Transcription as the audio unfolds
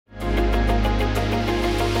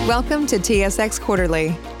Welcome to TSX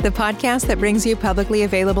Quarterly, the podcast that brings you publicly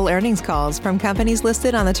available earnings calls from companies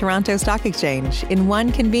listed on the Toronto Stock Exchange in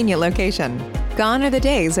one convenient location. Gone are the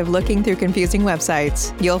days of looking through confusing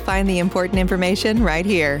websites. You'll find the important information right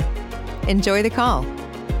here. Enjoy the call.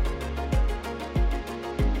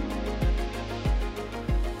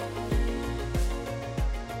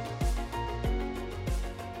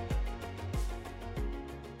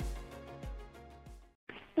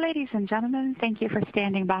 Ladies and gentlemen, thank you for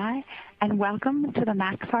standing by, and welcome to the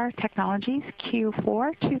Maxar Technologies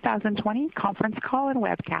Q4 2020 conference call and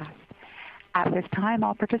webcast. At this time,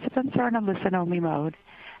 all participants are in a listen-only mode.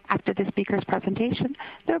 After the speaker's presentation,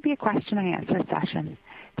 there will be a question and answer session.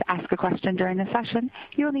 To ask a question during the session,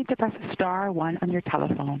 you will need to press star 1 on your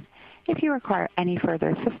telephone. If you require any further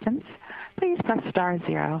assistance, please press star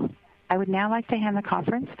 0. I would now like to hand the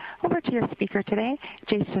conference over to your speaker today,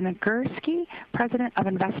 Jason Gursky, President of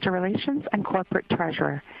Investor Relations and Corporate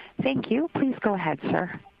Treasurer. Thank you. Please go ahead,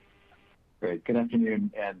 sir. Great. Good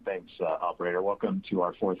afternoon, and thanks, operator. Welcome to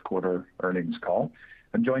our fourth quarter earnings call.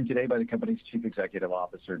 I'm joined today by the company's Chief Executive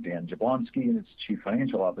Officer, Dan Jablonski, and its Chief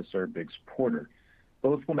Financial Officer, Biggs Porter.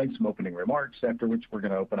 Both will make some opening remarks, after which we're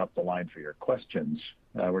going to open up the line for your questions.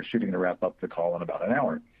 We're shooting to wrap up the call in about an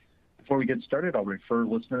hour. Before we get started, I'll refer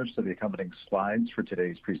listeners to the accompanying slides for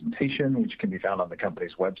today's presentation, which can be found on the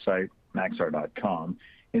company's website, maxar.com,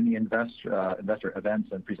 in the investor events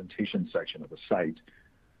and presentation section of the site.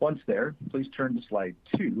 Once there, please turn to slide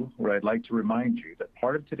 2, where I'd like to remind you that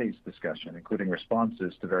part of today's discussion, including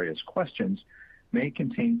responses to various questions, may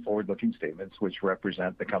contain forward-looking statements which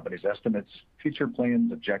represent the company's estimates, future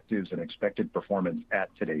plans, objectives, and expected performance at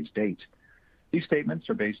today's date. These statements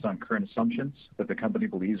are based on current assumptions that the company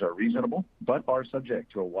believes are reasonable, but are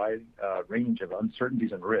subject to a wide range of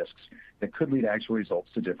uncertainties and risks that could lead actual results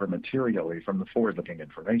to differ materially from the forward-looking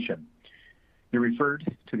information. You're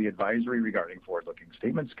referred to the advisory regarding forward-looking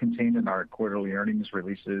statements contained in our quarterly earnings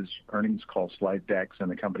releases, earnings call slide decks, and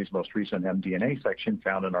the company's most recent MD&A section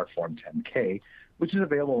found in our Form 10-K, which is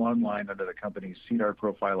available online under the company's SEDAR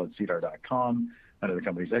profile at sedar.com, under the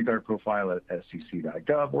company's EDGAR profile at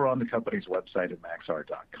sec.gov, or on the company's website at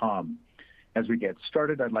maxar.com. As we get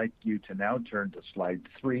started, I'd like you to now turn to slide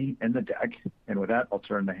 3 in the deck, and with that, I'll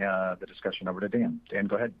turn the discussion over to Dan. Dan,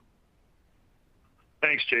 go ahead.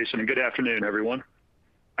 Thanks, Jason, and good afternoon, everyone.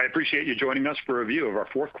 I appreciate you joining us for a review of our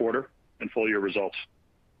fourth quarter and full year results.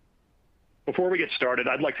 Before we get started,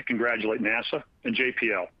 I'd like to congratulate NASA and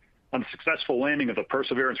JPL on the successful landing of the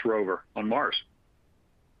Perseverance rover on Mars.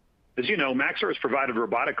 As you know, Maxar has provided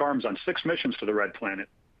robotic arms on 6 missions to the Red Planet,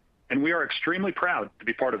 and we are extremely proud to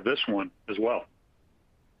be part of this one as well.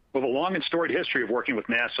 We have a long and storied history of working with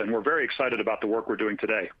NASA, and we're very excited about the work we're doing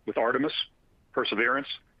today with Artemis, Perseverance,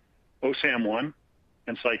 OSAM-1,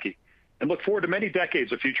 and Psyche, and look forward to many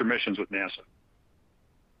decades of future missions with NASA.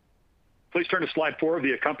 Please turn to slide 4 of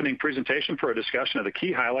the accompanying presentation for a discussion of the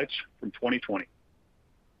key highlights from 2020.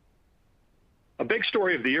 A big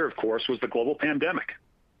story of the year, of course, was the global pandemic.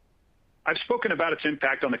 I've spoken about its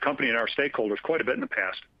impact on the company and our stakeholders quite a bit in the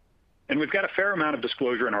past, and we've got a fair amount of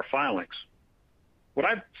disclosure in our filings. What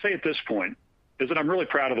I'd say at this point is that I'm really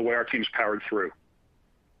proud of the way our team's powered through.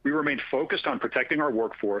 We remained focused on protecting our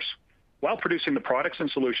workforce while producing the products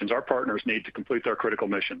and solutions our partners need to complete their critical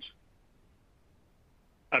missions.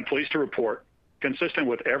 I'm pleased to report, consistent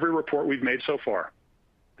with every report we've made so far,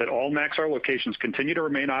 that all Maxar locations continue to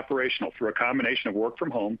remain operational through a combination of work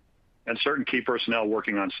from home and certain key personnel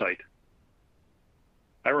working on site.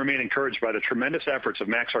 I remain encouraged by the tremendous efforts of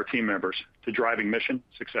Maxar team members to driving mission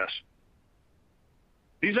success.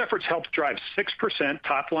 These efforts helped drive 6%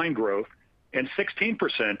 top-line growth and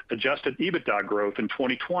 16% adjusted EBITDA growth in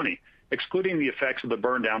 2020, excluding the effects of the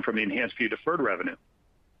burn down from the enhanced view deferred revenue.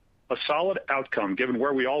 A solid outcome given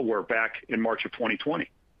where we all were back in March of 2020.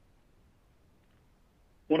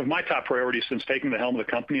 One of my top priorities since taking the helm of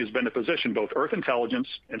the company has been to position both Earth intelligence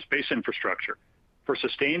and space infrastructure for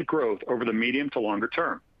sustained growth over the medium to longer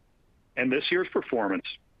term. And this year's performance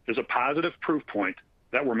is a positive proof point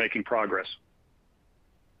that we're making progress.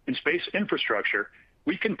 In space infrastructure,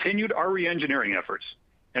 we continued our re-engineering efforts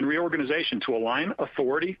and reorganization to align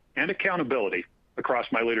authority and accountability across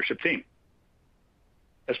my leadership team.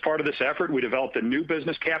 As part of this effort, we developed a new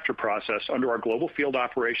business capture process under our Global Field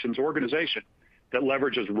Operations organization that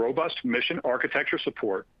leverages robust mission architecture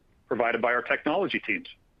support provided by our technology teams.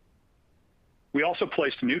 We also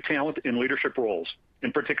placed new talent in leadership roles,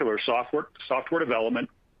 in particular software development,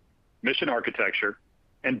 mission architecture,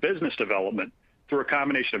 and business development through a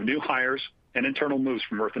combination of new hires and internal moves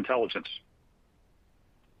from Earth Intelligence.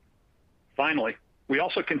 Finally, we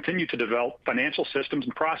also continue to develop financial systems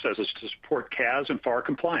and processes to support CAS and FAR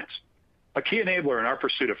compliance, a key enabler in our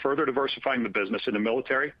pursuit of further diversifying the business into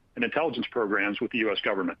military and intelligence programs with the U.S.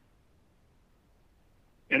 government.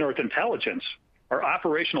 In Earth Intelligence, our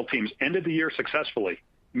operational teams ended the year successfully,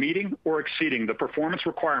 meeting or exceeding the performance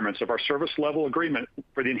requirements of our service level agreement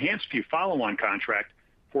for the Enhanced View follow-on contract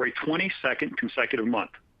for a 22nd consecutive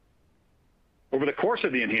month. Over the course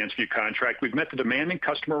of the Enhanced View contract, we've met the demanding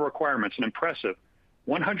customer requirements an impressive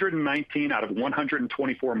 119 out of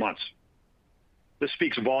 124 months. This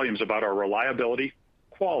speaks volumes about our reliability,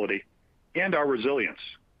 quality, and our resilience,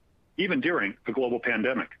 even during a global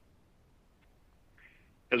pandemic.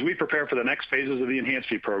 As we prepare for the next phases of the Enhanced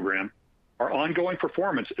View program, our ongoing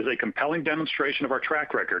performance is a compelling demonstration of our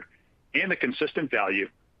track record and the consistent value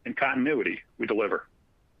and continuity we deliver.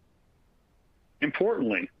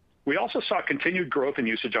 Importantly, we also saw continued growth in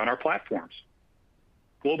usage on our platforms.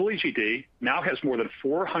 Global EGD now has more than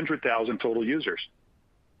 400,000 total users.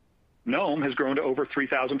 GNOME has grown to over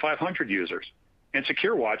 3,500 users, and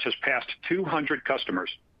SecureWatch has passed 200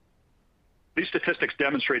 customers. These statistics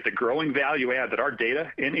demonstrate the growing value add that our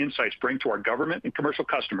data and insights bring to our government and commercial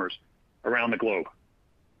customers around the globe.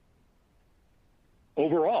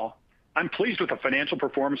 Overall, I'm pleased with the financial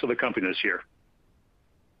performance of the company this year.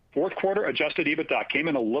 Fourth quarter adjusted EBITDA came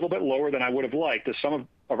in a little bit lower than I would have liked as some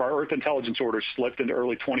of our Earth Intelligence orders slipped into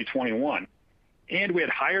early 2021, and we had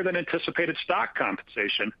higher than anticipated stock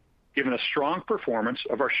compensation given the strong performance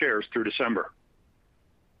of our shares through December.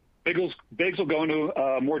 Biggs will go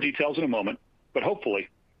into more details in a moment, but hopefully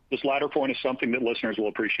this latter point is something that listeners will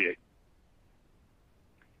appreciate.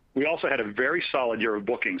 We also had a very solid year of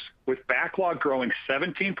bookings, with backlog growing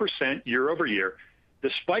 17% year over year,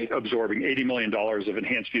 despite absorbing $80 million of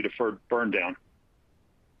Enhanced View deferred burn down.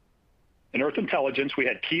 In Earth Intelligence, we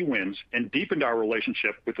had key wins and deepened our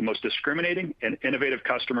relationship with the most discriminating and innovative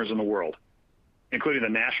customers in the world, including the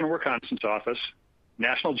National Reconnaissance Office,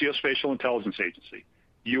 National Geospatial Intelligence Agency,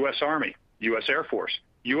 U.S. Army, U.S. Air Force,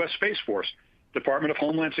 U.S. Space Force, Department of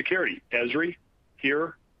Homeland Security, Esri,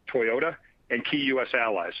 HERE, Toyota, and key U.S.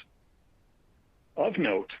 allies. Of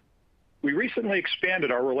note, we recently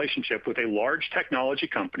expanded our relationship with a large technology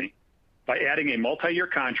company by adding a multi-year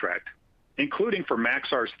contract, including for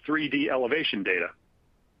Maxar's 3D elevation data,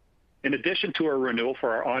 in addition to a renewal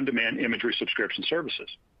for our on-demand imagery subscription services.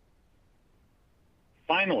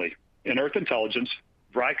 Finally, in Earth Intelligence,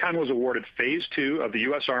 Vricon was awarded Phase 2 of the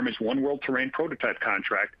U.S. Army's One World Terrain prototype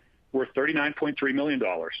contract worth $39.3 million,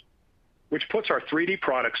 which puts our 3D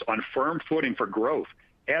products on firm footing for growth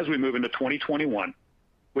as we move into 2021,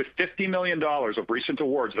 with $50 million of recent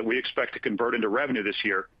awards that we expect to convert into revenue this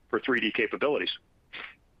year for 3D capabilities.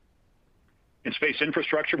 In space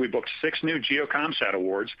infrastructure, we booked 6 new GeoComSat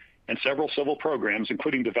awards and several civil programs,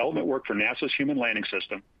 including development work for NASA's Human Landing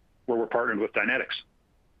System, where we're partnered with Dynetics.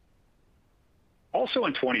 Also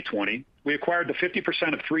in 2020, we acquired the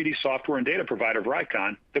 50% of 3D software and data provider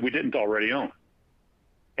Vricon that we didn't already own.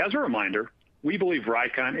 As a reminder, we believe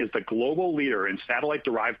Vricon is the global leader in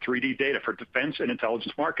satellite-derived 3D data for defense and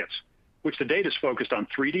intelligence markets, which to date is focused on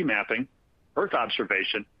 3D mapping, Earth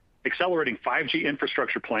observation, accelerating 5G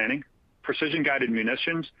infrastructure planning, precision-guided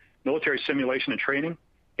munitions, military simulation and training,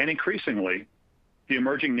 and increasingly, the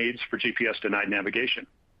emerging needs for GPS-denied navigation.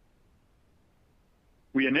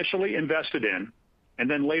 We initially invested in and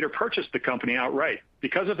then later purchased the company outright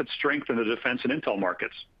because of its strength in the defense and intel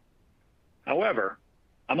markets. However,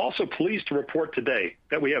 I'm also pleased to report today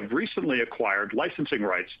that we have recently acquired licensing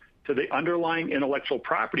rights to the underlying intellectual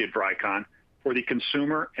property at Vricon for the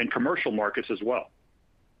consumer and commercial markets as well.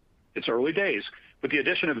 It's early days, but the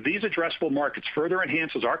addition of these addressable markets further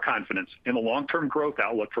enhances our confidence in the long-term growth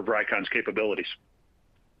outlook for Vricon's capabilities.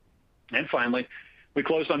 And finally, we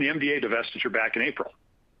closed on the MDA divestiture back in April.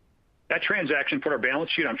 That transaction put our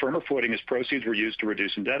balance sheet on firmer footing as proceeds were used to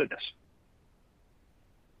reduce indebtedness.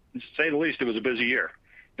 To say the least, it was a busy year,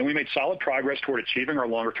 and we made solid progress toward achieving our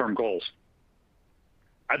longer-term goals.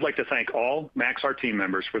 I'd like to thank all Maxar team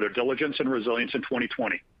members for their diligence and resilience in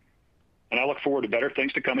 2020, and I look forward to better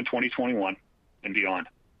things to come in 2021 and beyond.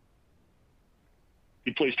 If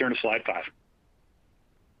you'd please turn to slide 5.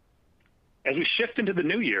 As we shift into the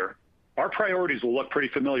new year, our priorities will look pretty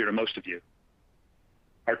familiar to most of you.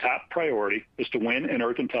 Our top priority is to win in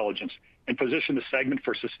Earth Intelligence and position the segment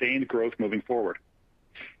for sustained growth moving forward.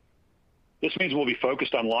 This means we'll be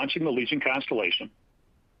focused on launching the Legion constellation,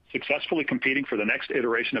 successfully competing for the next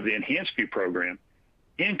iteration of the Enhanced View program,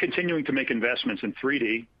 and continuing to make investments in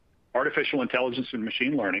 3D, artificial intelligence and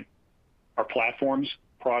machine learning, our platforms,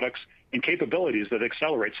 products, and capabilities that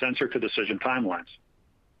accelerate sensor-to-decision timelines.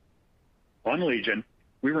 On Legion,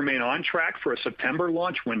 We remain on track for a September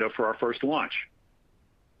launch window for our first launch.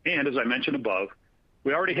 And as I mentioned above,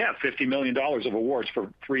 we already have $50 million of awards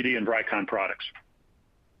for 3D and Vricon products.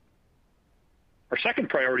 Our second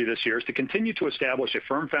priority this year is to continue to establish a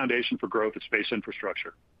firm foundation for growth at space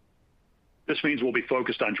infrastructure. This means we'll be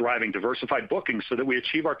focused on driving diversified bookings so that we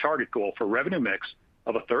achieve our target goal for revenue mix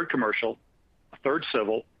of a third commercial, a third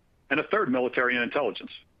civil, and a third military and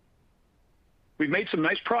intelligence. We've made some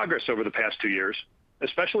nice progress over the past 2 years,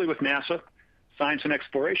 especially with NASA, science and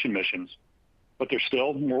exploration missions, but there's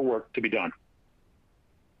still more work to be done.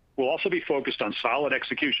 We'll also be focused on solid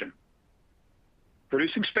execution.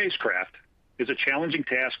 Producing spacecraft is a challenging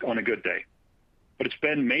task on a good day, but it's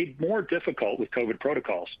been made more difficult with COVID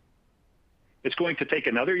protocols. It's going to take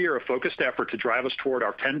another year of focused effort to drive us toward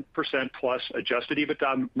our 10% plus adjusted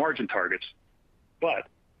EBITDA margin targets, but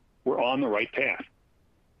we're on the right path.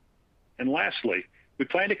 And lastly, we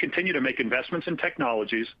plan to continue to make investments in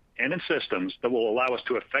technologies and in systems that will allow us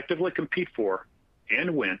to effectively compete for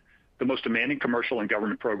and win the most demanding commercial and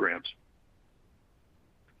government programs.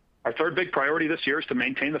 Our third big priority this year is to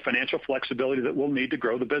maintain the financial flexibility that we'll need to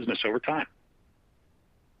grow the business over time.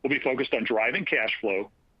 We'll be focused on driving cash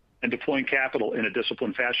flow and deploying capital in a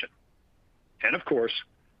disciplined fashion. And of course,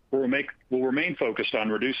 we'll remain focused on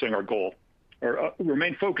reducing our goal,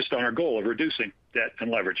 remain focused on our goal of reducing debt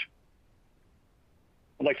and leverage.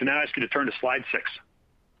 I'd like to now ask you to turn to slide 6.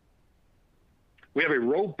 We have a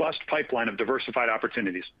robust pipeline of diversified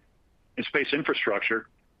opportunities. In space infrastructure,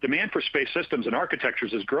 demand for space systems and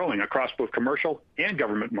architectures is growing across both commercial and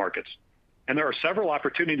government markets. And there are several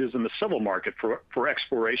opportunities in the civil market for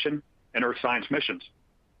exploration and earth science missions.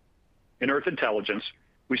 In Earth intelligence,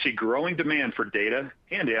 we see growing demand for data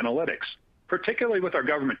and analytics, particularly with our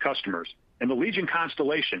government customers, and the Legion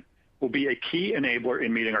constellation will be a key enabler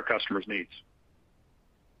in meeting our customers' needs.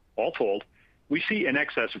 All told, we see in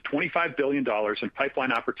excess of $25 billion in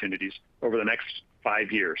pipeline opportunities over the next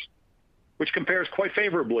 5 years, which compares quite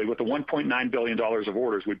favorably with the $1.9 billion of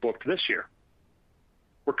orders we booked this year.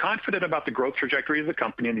 We're confident about the growth trajectory of the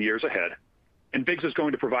company in the years ahead, and Biggs is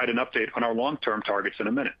going to provide an update on our long-term targets in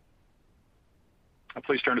a minute. Now,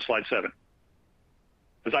 please turn to slide 7.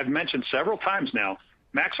 As I've mentioned several times now,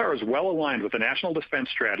 Maxar is well aligned with the national defense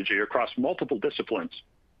strategy across multiple disciplines,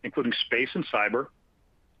 including space and cyber,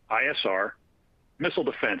 ISR, missile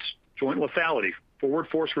defense, joint lethality, forward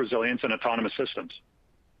force resilience, and autonomous systems.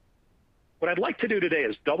 What I'd like to do today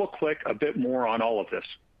is double-click a bit more on all of this.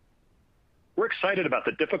 We're excited about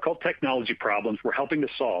the difficult technology problems we're helping to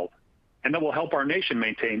solve, and that will help our nation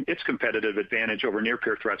maintain its competitive advantage over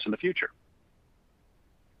near-peer threats in the future.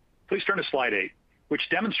 Please turn to slide 8, which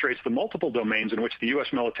demonstrates the multiple domains in which the U.S.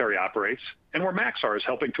 military operates and where Maxar is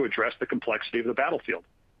helping to address the complexity of the battlefield.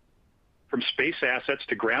 From space assets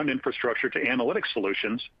to ground infrastructure to analytics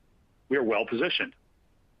solutions, we are well positioned.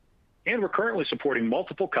 And we're currently supporting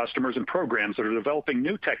multiple customers and programs that are developing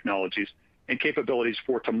new technologies and capabilities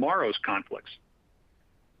for tomorrow's conflicts,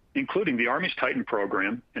 including the Army's Titan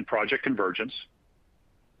program and Project Convergence,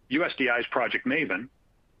 USDI's Project Maven,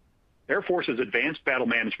 Air Force's Advanced Battle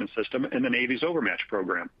Management System, and the Navy's Overmatch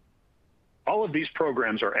program. All of these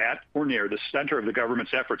programs are at or near the center of the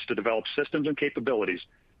government's efforts to develop systems and capabilities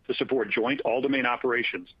to support joint all-domain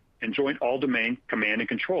operations and joint all-domain command and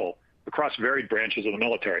control across varied branches of the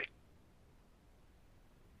military.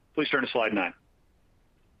 Please turn to slide 9.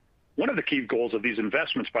 One of the key goals of these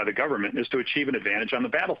investments by the government is to achieve an advantage on the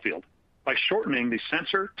battlefield by shortening the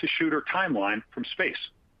sensor-to-shooter timeline from space,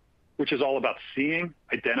 which is all about seeing,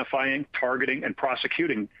 identifying, targeting, and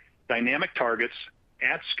prosecuting dynamic targets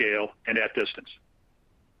at scale and at distance.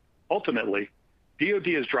 Ultimately, DoD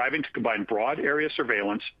is driving to combine broad area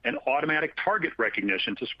surveillance and automatic target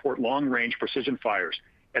recognition to support long-range precision fires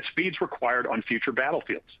at speeds required on future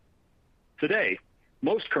battlefields. Today,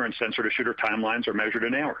 most current sensor-to-shooter timelines are measured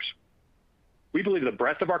in hours. We believe the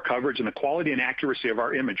breadth of our coverage and the quality and accuracy of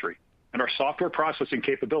our imagery and our software processing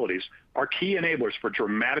capabilities are key enablers for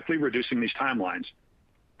dramatically reducing these timelines,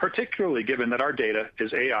 particularly given that our data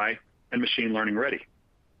is AI and machine learning ready.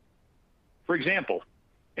 For example,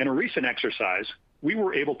 in a recent exercise, we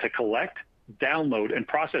were able to collect, download, and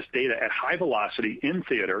process data at high velocity in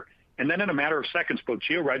theater, and then in a matter of seconds, both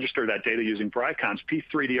georegister that data using Vricon's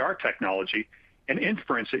P3DR technology and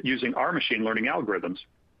inference it using our machine learning algorithms,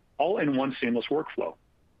 all in one seamless workflow.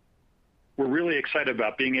 We're really excited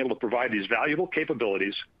about being able to provide these valuable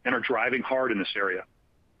capabilities and are driving hard in this area.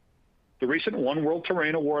 The recent One World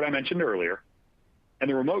Terrain Award I mentioned earlier, and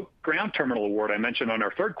the Remote Ground Terminal Award I mentioned on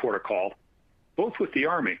our third quarter call, both with the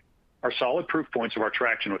Army, are solid proof points of our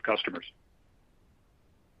traction with customers.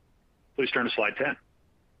 Please turn to slide 10.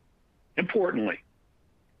 Importantly,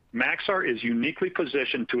 Maxar is uniquely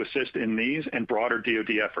positioned to assist in these and broader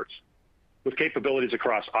DoD efforts, with capabilities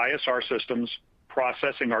across ISR systems,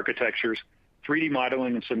 processing architectures, 3D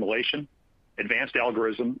modeling and simulation, advanced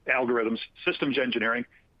algorithms, systems engineering,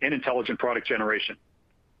 and intelligent product generation.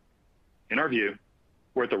 In our view,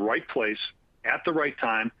 we're at the right place at the right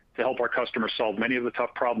time to help our customers solve many of the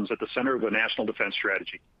tough problems at the center of the national defense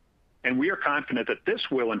strategy. And we are confident that this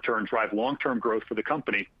will in turn drive long-term growth for the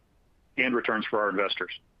company and returns for our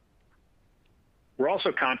investors. We're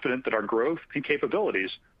also confident that our growth and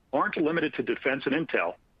capabilities aren't limited to defense and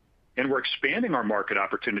intel, and we're expanding our market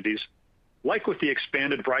opportunities, like with the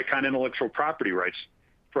expanded Vricon intellectual property rights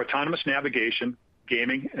for autonomous navigation,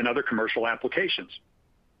 gaming, and other commercial applications.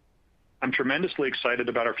 I'm tremendously excited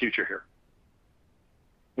about our future here.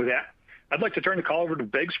 With that, I'd like to turn the call over to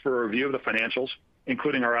Biggs for a review of the financials,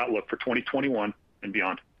 including our outlook for 2021 and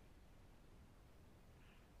beyond.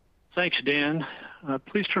 Thanks, Dan.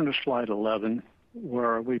 Please turn to slide 11,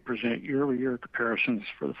 where we present year-over-year comparisons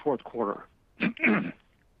for the fourth quarter.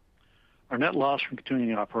 Our net loss from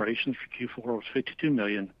continuing operations for Q4 was $52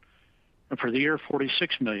 million, and for the year,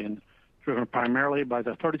 $46 million, driven primarily by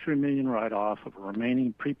the $33 million write-off of a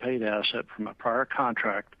remaining prepaid asset from a prior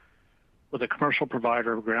contract with a commercial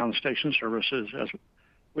provider of ground station services as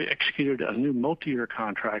we executed a new multi-year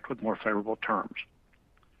contract with more favorable terms.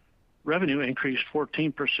 Revenue increased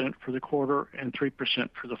 14% for the quarter and 3%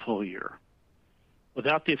 for the full year.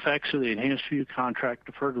 Without the effects of the enhanced view contract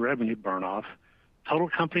deferred revenue burn-off, total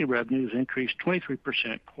company revenues increased 23%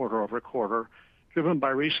 quarter over quarter, driven by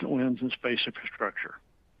recent wins in space infrastructure.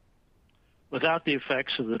 Without the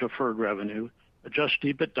effects of the deferred revenue,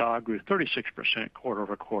 adjusted EBITDA grew 36% quarter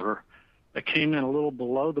over quarter. That came in a little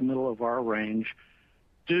below the middle of our range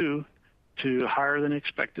due to higher than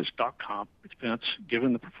expected stock comp expense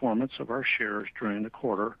given the performance of our shares during the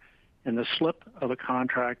quarter and the slip of a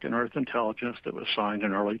contract in Earth Intelligence that was signed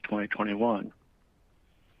in early 2021.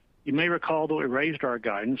 You may recall that we raised our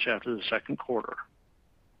guidance after the second quarter.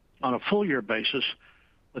 On a full year basis,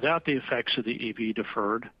 without the effects of the EV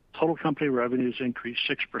deferred, total company revenues increased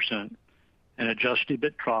 6% and adjusted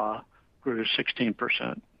EBITDA grew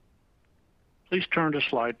 16%. Please turn to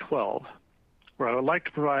slide 12, where I would like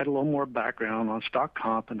to provide a little more background on stock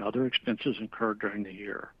comp and other expenses incurred during the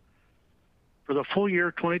year. For the full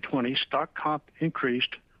year 2020, stock comp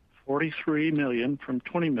increased $43 million from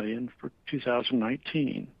 $20 million for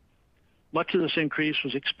 2019. Much of this increase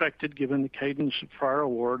was expected given the cadence of prior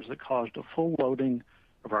awards that caused a full loading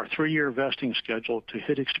of our 3-year vesting schedule to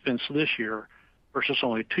hit expense this year versus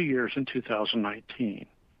only 2 years in 2019.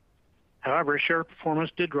 However, share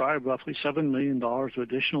performance did drive roughly $7 million of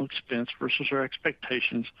additional expense versus our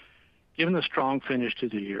expectations, given the strong finish to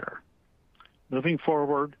the year. Moving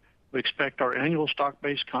forward, we expect our annual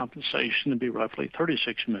stock-based compensation to be roughly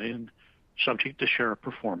 $36 million, subject to share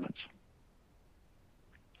performance.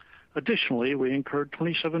 Additionally, we incurred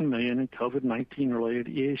 $27 million in COVID-19 related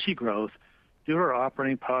EAC growth due to our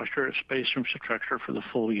operating posture at space infrastructure for the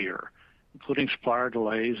full year, including supplier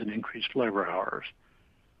delays and increased labor hours.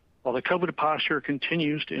 While the COVID posture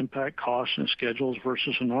continues to impact costs and schedules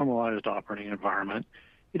versus a normalized operating environment,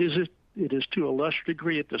 it is to a lesser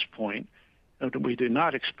degree at this point, and we do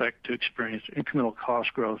not expect to experience incremental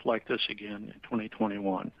cost growth like this again in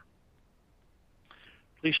 2021.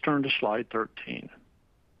 Please turn to slide 13.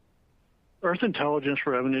 Earth Intelligence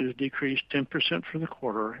revenues decreased 10% for the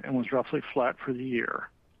quarter and was roughly flat for the year.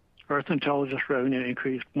 Earth Intelligence revenue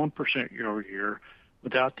increased 1% year over year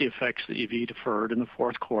without the effects of the EV deferred in the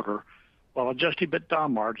fourth quarter, while adjusted EBITDA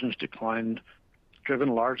margins declined, driven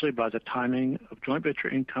largely by the timing of joint venture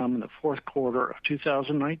income in the fourth quarter of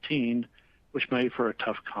 2019, which made for a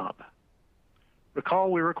tough comp.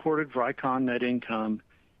 Recall we recorded Vricon net income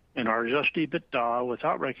and our adjusted EBITDA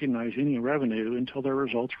without recognizing any revenue until their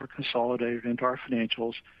results were consolidated into our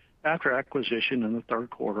financials after acquisition in the third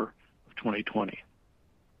quarter of 2020.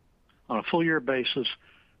 On a full year basis,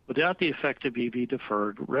 without the effect of EV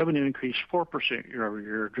deferred, revenue increased 4% year over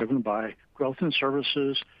year, driven by growth in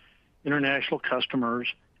services, international customers,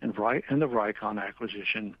 and the Vricon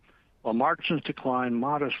acquisition, while margins declined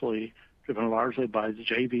modestly, driven largely by the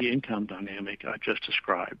JV income dynamic I just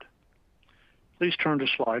described. Please turn to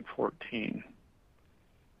slide 14.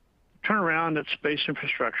 Turnaround at space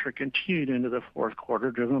infrastructure continued into the fourth quarter,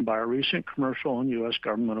 driven by our recent commercial and U.S.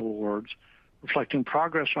 government awards, reflecting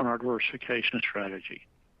progress on our diversification strategy.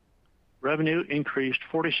 Revenue increased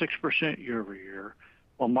 46% year over year,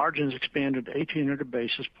 while margins expanded 1,800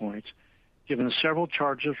 basis points, given several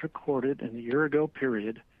charges recorded in the year-ago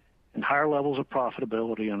period and higher levels of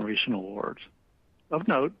profitability on recent awards. Of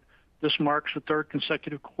note, This marks the third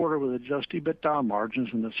consecutive quarter with adjusted EBITDA margins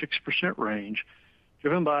in the 6% range,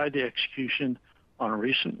 driven by the execution on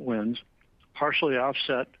recent wins, partially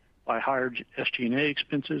offset by higher SG&A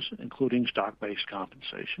expenses, including stock-based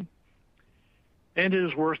compensation. And it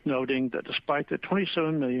is worth noting that despite the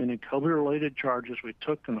 $27 million in COVID-related charges we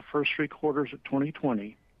took in the first 3 quarters of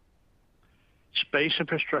 2020, Space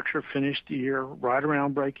Infrastructure finished the year right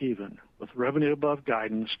around break even, with revenue above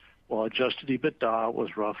guidance, while adjusted EBITDA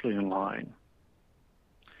was roughly in line.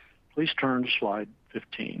 Please turn to slide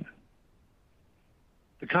 15.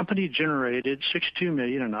 The company generated $62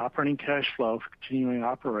 million in operating cash flow for continuing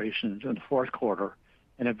operations in the fourth quarter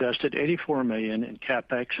and invested $84 million in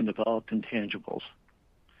CapEx and developed intangibles.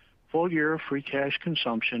 Full-year free cash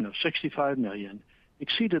consumption of $65 million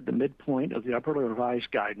exceeded the midpoint of the upwardly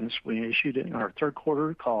revised guidance we issued in our third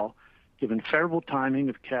quarter call, given favorable timing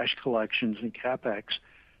of cash collections and CapEx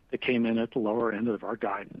that came in at the lower end of our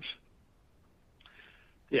guidance.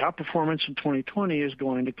 The outperformance in 2020 is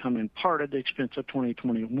going to come in part at the expense of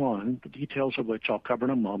 2021, the details of which I'll cover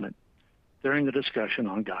in a moment during the discussion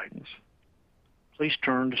on guidance. Please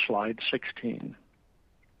turn to slide 16.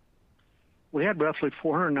 We had roughly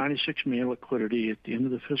 $496 million liquidity at the end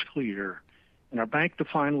of the fiscal year, and our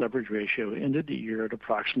bank-defined leverage ratio ended the year at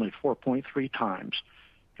approximately 4.3 times,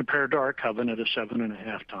 compared to our covenant of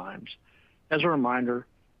 7.5 times. As a reminder,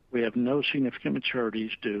 we have no significant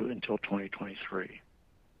maturities due until 2023.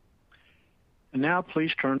 And now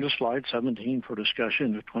please turn to slide 17 for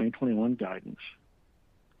discussion of 2021 guidance.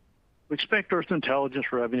 We expect Earth Intelligence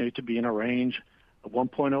revenue to be in a range of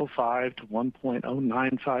 $1.05 to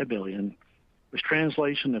 $1.095 billion, which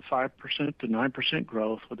translates into 5% to 9%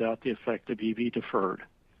 growth without the effect of EV deferred,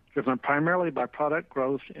 driven primarily by product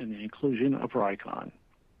growth and the inclusion of Raycon.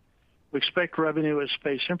 We expect revenue at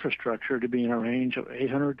Space Infrastructure to be in a range of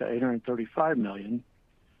 $800 to $835 million,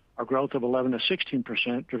 our growth of 11 to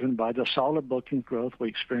 16%, driven by the solid booking growth we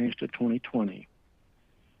experienced in 2020.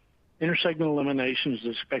 Intersegment elimination is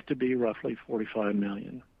expected to be roughly $45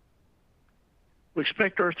 million. We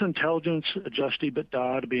expect Earth Intelligence adjusted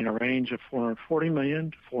EBITDA to be in a range of $440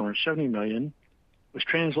 million to $470 million, which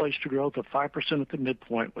translates to growth of 5% at the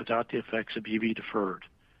midpoint without the effects of EV deferred,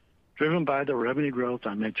 driven by the revenue growth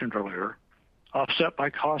I mentioned earlier, offset by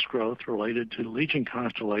cost growth related to the Legion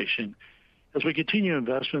constellation as we continue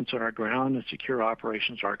investments in our ground and secure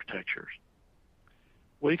operations architectures.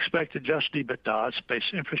 We expect adjusted EBITDA at Space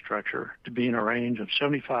Infrastructure to be in a range of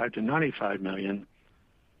 $75 to $95 million,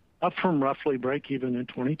 up from roughly break-even in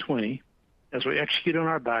 2020 as we execute on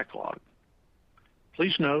our backlog.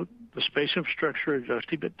 Please note the Space Infrastructure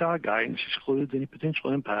adjusted EBITDA guidance excludes any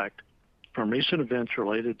potential impact from recent events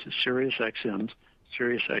related to Sirius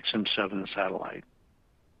XM7 satellite.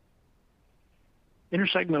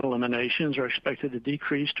 Intersegment eliminations are expected to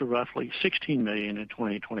decrease to roughly $16 million in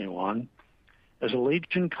 2021 as the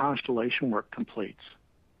Legion constellation work completes.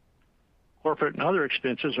 Corporate and other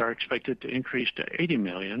expenses are expected to increase to $80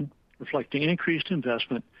 million, reflecting increased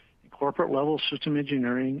investment in corporate-level system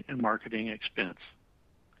engineering and marketing expense.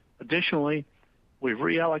 Additionally, we've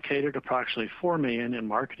reallocated approximately $4 million in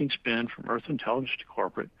marketing spend from Earth Intelligence to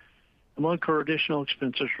corporate, and will incur additional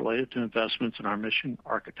expenses related to investments in our mission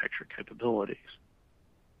architecture capabilities.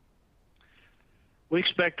 We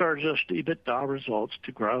expect our adjusted EBITDA results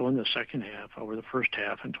to grow in the second half over the first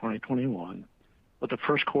half in 2021, with the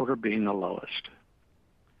first quarter being the lowest.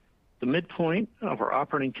 The midpoint of our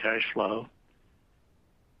operating cash flow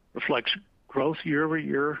reflects growth year over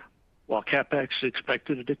year, while CapEx is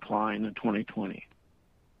expected to decline in 2020.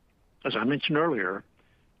 As I mentioned earlier,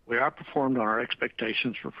 we outperformed on our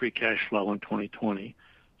expectations for free cash flow in 2020,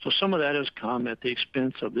 so some of that has come at the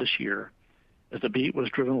expense of this year, as the beat was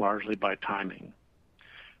driven largely by timing.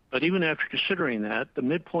 But even after considering that, the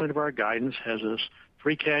midpoint of our guidance has us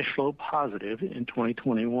free cash flow positive in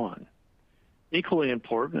 2021. Equally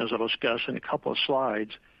important, as I'll discuss in a couple of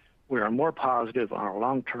slides, we are more positive on our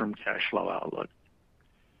long-term cash flow outlook.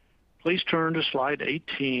 Please turn to slide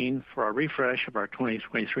 18 for a refresh of our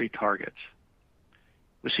 2023 targets.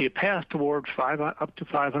 We see a path towards up to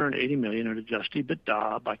 $580 million in adjusted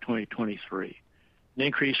EBITDA by 2023, an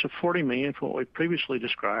increase of $40 million from what we previously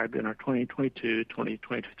described in our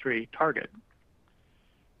 2022-2023 target.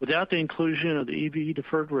 Without the inclusion of the EV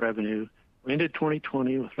deferred revenue, we ended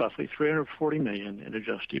 2020 with roughly $340 million in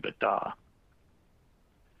adjusted EBITDA.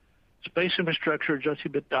 Space Infrastructure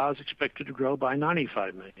adjusted EBITDA is expected to grow by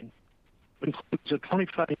 $95 million, which includes a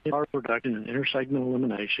 $25 million reduction in intersegment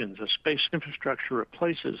eliminations as Space Infrastructure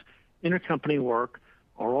replaces intercompany work,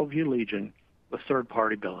 or Worldview Legion, with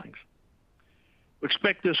third-party billings. We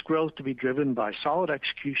expect this growth to be driven by solid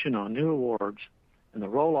execution on new awards and the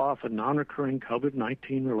roll-off of non-recurring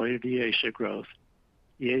COVID-19 related EAC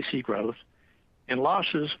growth, and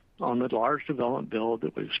losses on the large development build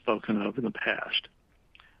that we've spoken of in the past.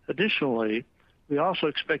 Additionally, we also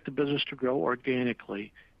expect the business to grow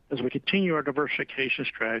organically as we continue our diversification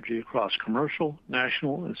strategy across commercial,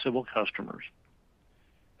 national, and civil customers.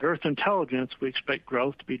 At Earth Intelligence, we expect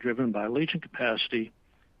growth to be driven by Legion capacity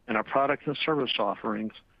and our product and service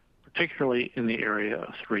offerings, particularly in the area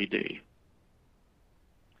of 3D.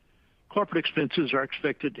 Corporate expenses are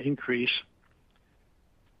expected to increase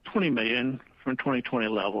 $20 million from 2020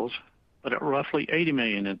 levels, but at roughly $80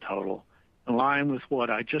 million in total, in line with what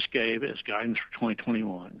I just gave as guidance for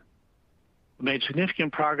 2021. We made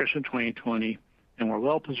significant progress in 2020, and we're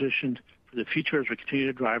well positioned for the future as we continue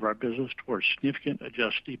to drive our business towards significant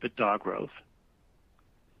adjusted EBITDA growth.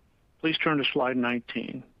 Please turn to slide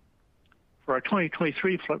 19. For our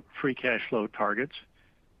 2023 free cash flow targets,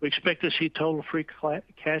 we expect to see total free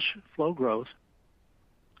cash flow growth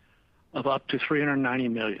of up to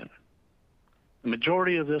 $390 million. The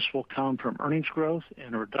majority of this will come from earnings growth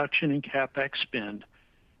and a reduction in CapEx spend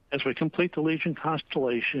as we complete the Legion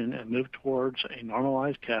constellation and move towards a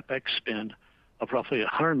normalized CapEx spend of roughly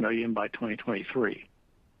 $100 million by 2023.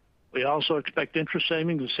 We also expect interest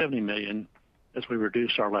savings of $70 million as we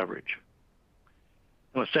reduce our leverage.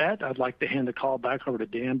 And with that, I'd like to hand the call back over to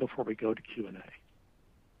Dan before we go to Q&A.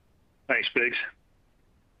 Thanks, Biggs.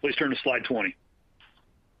 Please turn to slide 20.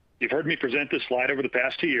 You've heard me present this slide over the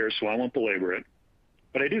past 2 years, so I won't belabor it.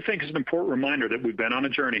 But I do think it's an important reminder that we've been on a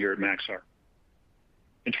journey here at Maxar.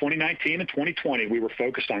 In 2019 and 2020, we were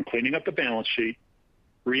focused on cleaning up the balance sheet,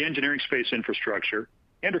 re-engineering space infrastructure,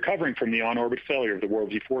 and recovering from the on-orbit failure of the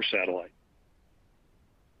WorldView 4 satellite.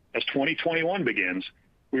 As 2021 begins,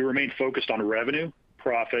 we remain focused on revenue,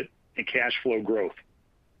 profit, and cash flow growth.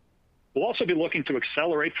 We'll also be looking to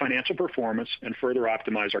accelerate financial performance and further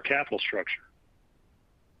optimize our capital structure.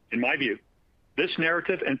 In my view, this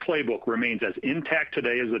narrative and playbook remains as intact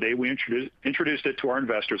today as the day we introduced it to our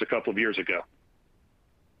investors a couple of years ago.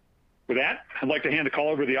 With that, I'd like to hand the call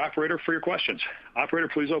over to the operator for your questions. Operator,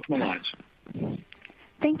 please open the lines.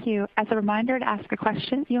 Thank you. As a reminder, to ask a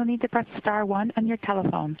question, you'll need to press star one on your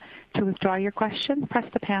telephone. To withdraw your question, press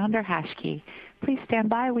the pound or hash key. Please stand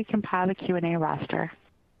by. We compile a Q&A roster.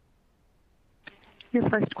 Your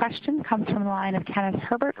first question comes from the line of Kenneth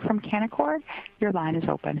Herbert from Canaccord. Your line is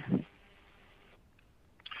open.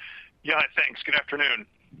 Yeah, thanks. Good afternoon.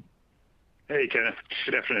 Hey, Kenneth.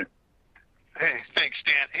 Good afternoon. Hey, thanks,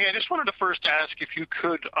 Dan. Hey, I just wanted to first ask if you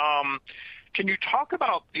could, can you talk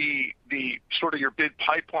about the sort of your bid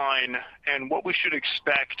pipeline and what we should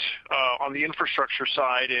expect on the infrastructure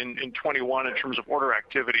side in 21 in terms of order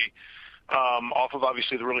activity off of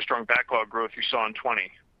obviously the really strong backlog growth you saw in 20?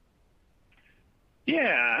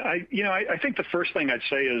 Yeah, I think the first thing I'd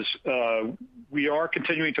say is we are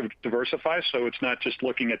continuing to diversify, so it's not just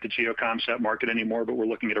looking at the GeoComSat market anymore, but we're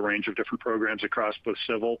looking at a range of different programs across both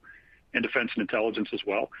civil and defense and intelligence as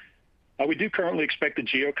well. We do currently expect the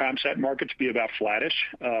GeoComSat market to be about flattish,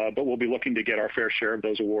 but we'll be looking to get our fair share of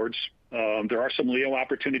those awards. There are some LEO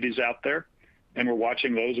opportunities out there, and we're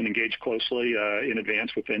watching those and engage closely in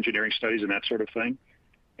advance with engineering studies and that sort of thing.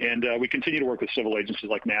 And we continue to work with civil agencies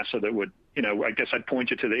like NASA that would, I guess I'd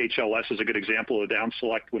point you to the HLS as a good example of down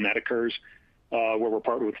select when that occurs, where we're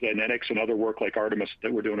partnered with Dynetics and other work like Artemis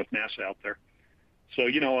that we're doing with NASA out there. So,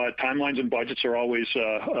 timelines and budgets are always,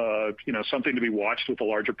 something to be watched with the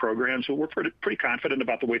larger programs, but we're pretty confident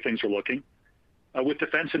about the way things are looking. With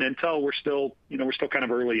defense and intel, we're still kind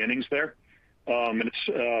of early innings there, and it's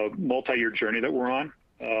a multi-year journey that we're on.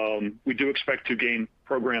 We do expect to gain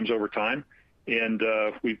programs over time, and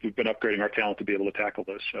we've been upgrading our talent to be able to tackle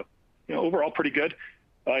those. So, overall, pretty good.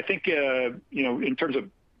 I think, in terms of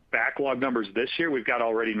backlog numbers this year, we've got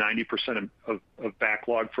already 90% of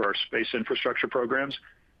backlog for our space infrastructure programs.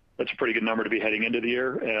 That's a pretty good number to be heading into the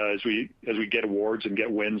year. As we get awards and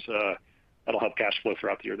get wins, that'll help cash flow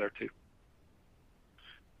throughout the year there too.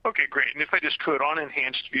 Okay, great. And if I just could, on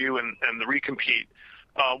enhanced view and the recompete,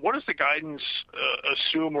 what does the guidance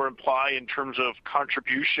assume or imply in terms of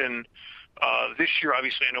contribution this year?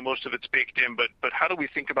 Obviously, I know most of it's baked in, but how do we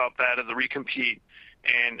think about that as a recompete?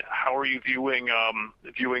 And how are you viewing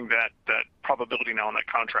that probability now on that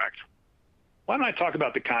contract? Why don't I talk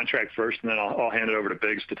about the contract first, and then I'll hand it over to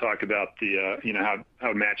Biggs to talk about the how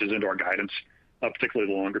it matches into our guidance,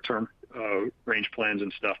 particularly the longer term range plans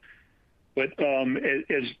and stuff. But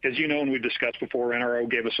as you know, and we've discussed before, NRO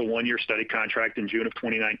gave us a 1-year study contract in June of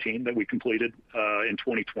 2019 that we completed in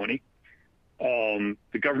 2020.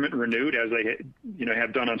 The government renewed, as they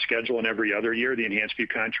have done on schedule and every other year, the enhanced view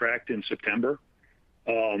contract in September.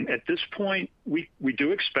 At this point, we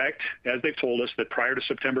do expect, as they've told us, that prior to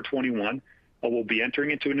September 21, we'll be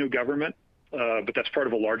entering into a new government, but that's part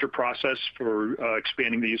of a larger process for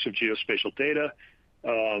expanding the use of geospatial data.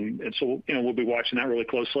 And so, we'll be watching that really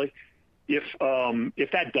closely. If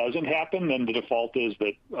that doesn't happen, then the default is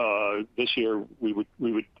that this year we would,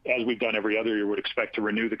 as we've done every other year, would expect to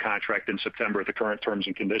renew the contract in September at the current terms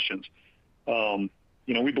and conditions.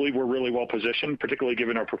 We believe we're really well positioned, particularly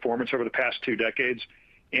given our performance over the past 2 decades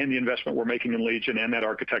and the investment we're making in Legion and that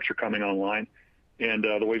architecture coming online, and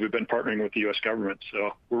the way we've been partnering with the U.S. government.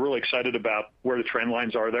 So we're really excited about where the trend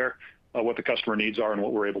lines are there, what the customer needs are, and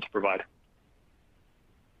what we're able to provide.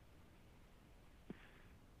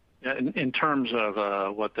 Yeah, in terms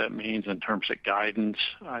of what that means in terms of guidance,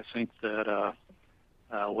 I think that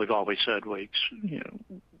we've always said we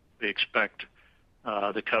expect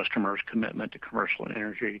the customer's commitment to commercial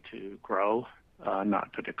energy to grow,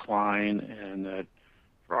 not to decline, and that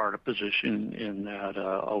for our position in that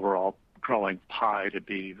overall growing pie to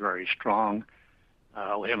be very strong.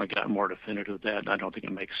 We haven't gotten more definitive than that, and I don't think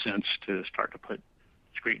it makes sense to start to put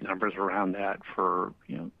discrete numbers around that for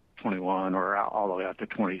 21 or all the way out to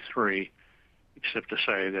 23, except to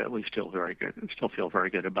say that we still feel very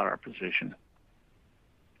good about our position.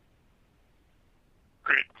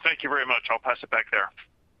 Great. Thank you very much. I'll pass it back there.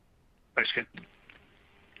 Thanks, Ken.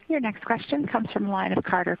 Your next question comes from the line of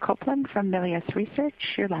Carter Copeland from Melius Research.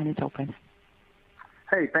 Your line is open.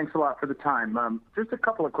 Hey, thanks a lot for the time. Just a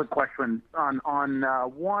couple of quick questions on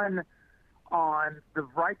one on the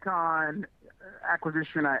Vricon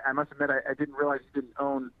acquisition. I must admit I didn't realize you didn't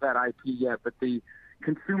own that IP yet, but the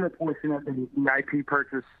consumer portion of the IP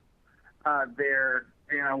purchase there,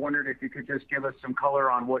 and I wondered if you could just give us some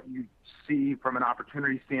color on what you see from an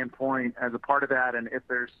opportunity standpoint as a part of that, and if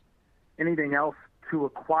there's anything else to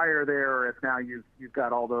acquire there, or if now you've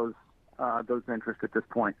got all those interests at this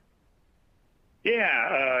point.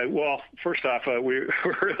 Yeah, well, first off, we're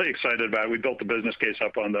really excited about it. We built the business case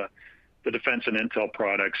up on the defense and intel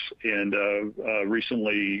products, and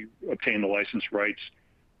recently obtained the license rights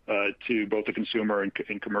to both the consumer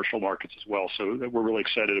and commercial markets as well. So we're really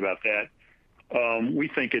excited about that. We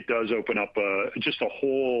think it does open up just a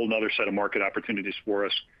whole another set of market opportunities for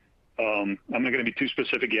us. I'm not going to be too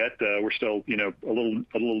specific yet. We're still, a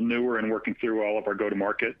little newer and working through all of our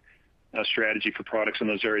go-to-market strategy for products in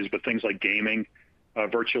those areas. But things like gaming,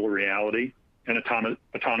 virtual reality, and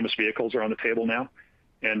autonomous vehicles are on the table now.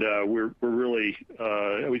 And we're really,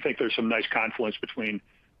 we think there's some nice confluence between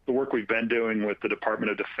the work we've been doing with the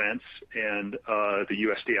Department of Defense and the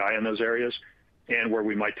USDI in those areas, and where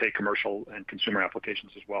we might take commercial and consumer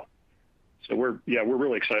applications as well. So we're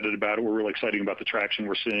really excited about it. We're really excited about the traction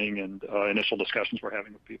we're seeing and initial discussions we're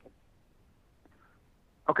having with people.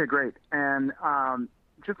 Okay, great. And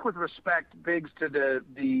just with respect, Biggs, to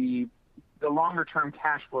the longer term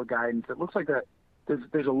cash flow guidance, it looks like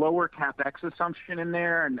there's a lower CapEx assumption in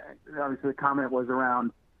there, and obviously the comment was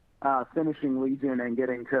around finishing Legion and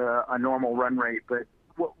getting to a normal run rate. But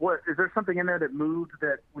what is there something in there that moved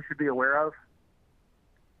that we should be aware of?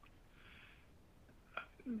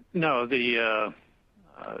 No,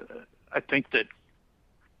 I think that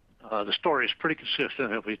the story is pretty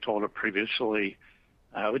consistent as we told it previously.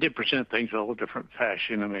 We did present things in a little different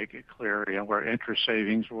fashion to make it clear, where interest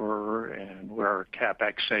savings were and where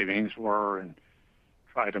CapEx savings were, and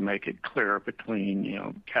try to make it clear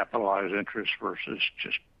between, capitalized interest versus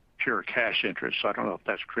just pure cash interest. So I don't know if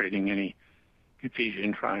that's creating any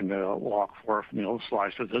confusion trying to walk forward from the old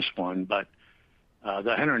slides to this one, but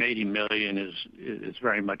the $180 million is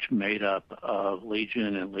very much made up of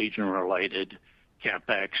Legion and Legion-related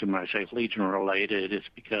CapEx. And when I say Legion-related, it's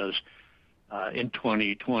because in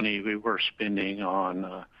 2020 we were spending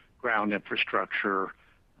on ground infrastructure,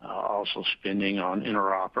 also spending on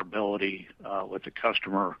interoperability with the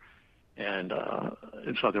customer, and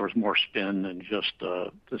so there was more spend than just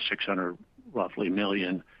the $600 roughly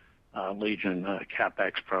million Legion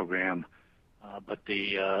CapEx program. But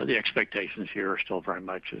the expectations here are still very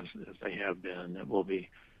much as they have been, that we'll be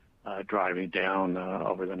driving down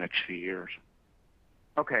over the next few years.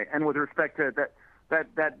 Okay, and with respect to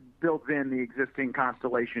that builds in the existing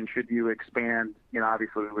constellation. Should you expand,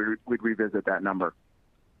 obviously we'd revisit that number.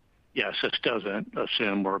 Yes, this doesn't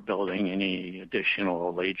assume we're building any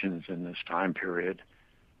additional Legions in this time period.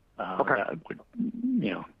 Okay. That would,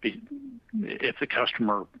 be if the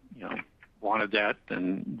customer, wanted that,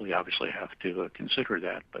 then we obviously have to consider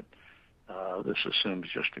that. But this assumes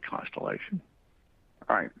just a constellation.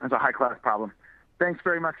 All right, that's a high-class problem. Thanks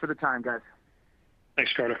very much for the time, guys.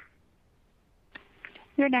 Thanks, Carter.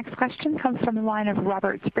 Your next question comes from the line of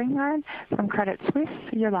Robert Spingarn from Credit Suisse.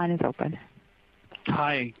 Your line is open.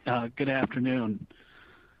 Hi, good afternoon.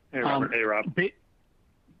 Hey, Robert. Hey, Rob.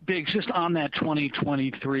 Biggs, just on that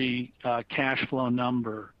 2023 cash flow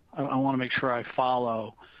number, I want to make sure I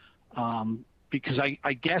follow, because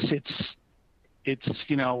I guess it's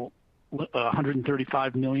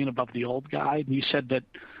 $135 million above the old guide. And you said that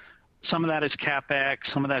some of that is CapEx,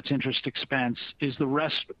 some of that's interest expense. Is the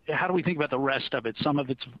rest? How do we think about the rest of it? Some of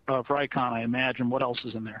it's Vricon, I imagine. What else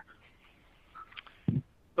is in there?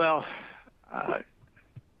 Well, I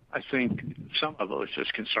think some of it was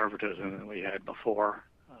just conservatism that we had before.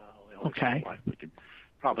 Okay. Like we could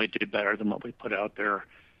probably do better than what we put out there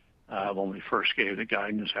when we first gave the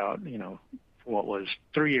guidance out, for what was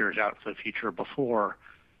 3 years out for the future before.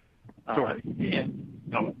 Sure.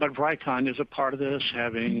 But Vricon is a part of this,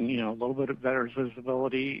 having, a little bit of better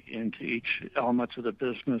visibility into each element of the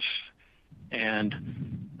business and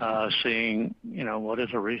seeing, what is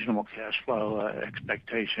a reasonable cash flow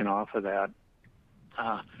expectation off of that.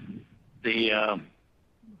 I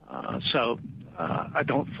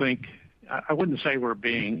don't think, I wouldn't say we're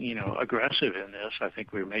being, aggressive in this. I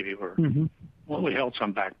think we held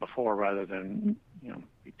some back before rather than,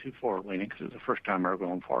 be too forward leaning because it's the first time we're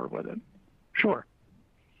going forward with it. Sure.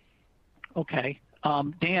 Okay.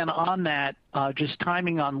 Dan, on that, just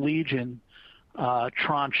timing on Legion,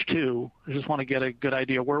 Tranche 2, I just want to get a good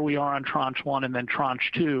idea where we are on Tranche 1 and then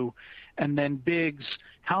Tranche 2. And then Biggs,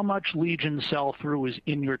 how much Legion sell-through is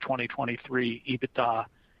in your 2023 EBITDA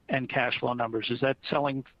and cash flow numbers? Is that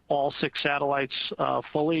selling all 6 satellites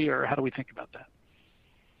fully, or how do we think about that?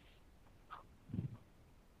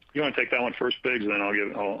 You want to take that one first, Biggs, and then I'll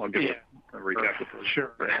give a recap.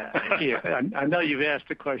 Sure. Yeah, I know you've asked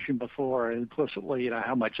the question before implicitly,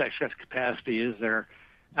 how much excess capacity is there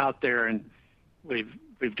out there, and we've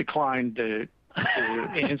declined to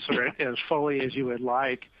answer it as fully as you would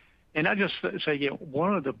like. And I just say,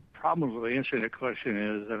 one of the problems with answering the question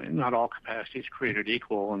is, not all capacity is created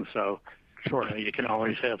equal, and so sure, you can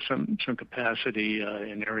always have some capacity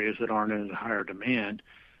in areas that aren't in higher demand,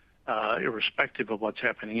 irrespective of what's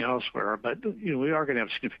happening elsewhere. But we are going to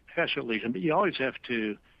have significant capacity at Legion, but you always have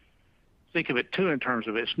to think of it too in terms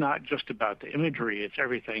of it's not just about the imagery; it's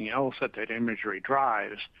everything else that imagery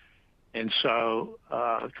drives. And so,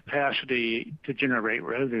 capacity to generate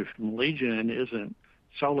revenue from Legion isn't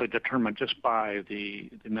solely determined just by the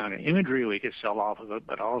amount of imagery we could sell off of it,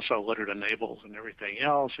 but also what it enables and everything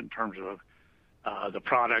else in terms of the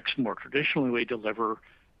products more traditionally we deliver,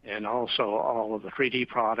 and also all of the 3D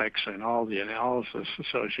products and all the analysis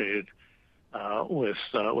associated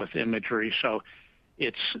with imagery. So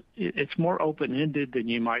it's more open-ended than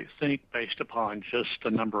you might think based upon just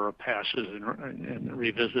the number of passes and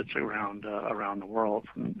revisits around the world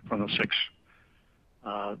from the 6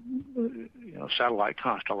 satellite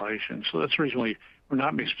constellations. So that's the reason we're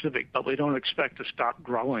not being specific, but we don't expect to stop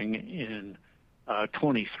growing in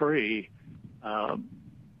 23 on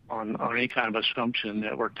any kind of assumption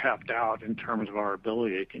that we're tapped out in terms of our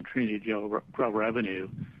ability to continue to grow revenue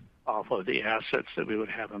off of the assets that we would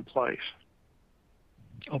have in place.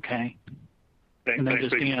 Okay. Thanks.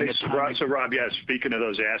 So Rob, speaking of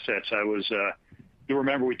those assets, I was you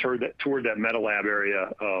remember we toured that MetaLab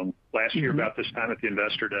area last year about this time at the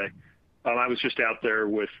Investor Day. I was just out there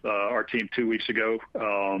with our team 2 weeks ago.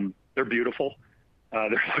 They're beautiful.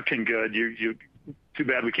 They're looking good. Too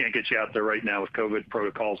bad we can't get you out there right now with COVID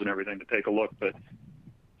protocols and everything to take a look, but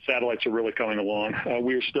satellites are really coming along.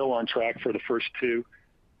 We are still on track for the first 2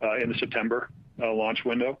 in the September launch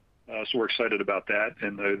window. So we're excited about that,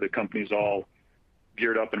 and the company's all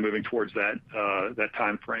geared up and moving towards that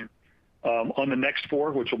time frame. On the next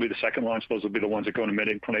 4, which will be the second launch, those will be the ones that go into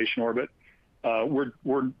mid-inclination orbit.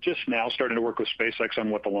 We're just now starting to work with SpaceX on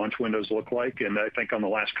what the launch windows look like, and I think on the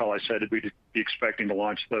last call I said we'd be expecting to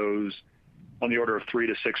launch those on the order of 3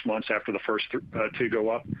 to 6 months after the first 2 go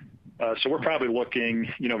up. So we're probably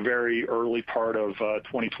looking, very early part of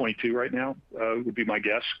 2022 right now would be my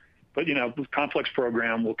guess. But the complex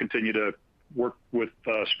program will continue to work with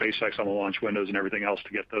SpaceX on the launch windows and everything else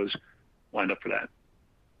to get those lined up for that.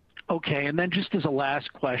 Okay, and then just as a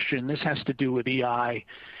last question, this has to do with EI,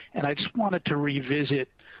 and I just wanted to revisit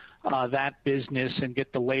that business and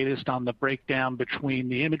get the latest on the breakdown between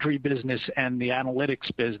the imagery business and the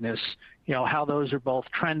analytics business, how those are both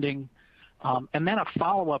trending. And then a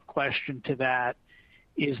follow-up question to that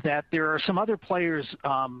is that there are some other players,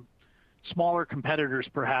 smaller competitors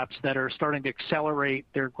perhaps, that are starting to accelerate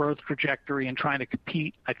their growth trajectory and trying to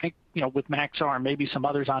compete, I think, with Maxar and maybe some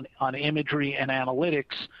others on imagery and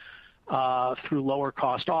analytics through lower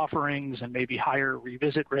cost offerings and maybe higher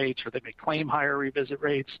revisit rates, or they may claim higher revisit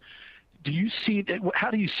rates. Do you see that?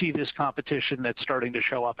 How do you see this competition that's starting to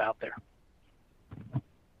show up out there?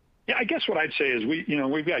 Yeah, I guess what I'd say is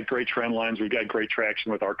we've got great trend lines. We've got great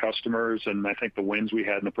traction with our customers, and I think the wins we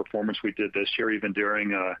had and the performance we did this year, even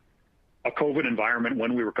during a COVID environment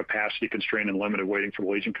when we were capacity constrained and limited waiting for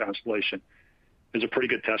the Legion constellation, is a pretty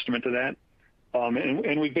good testament to that.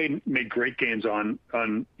 And we've made great gains on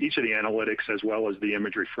each of the analytics as well as the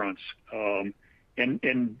imagery fronts.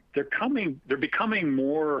 And they're becoming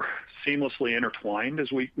more seamlessly intertwined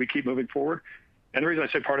as we keep moving forward. And the reason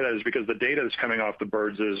I say part of that is because the data that's coming off the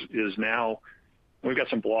birds is now, we've got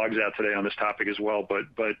some blogs out today on this topic as well, but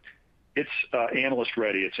it's analyst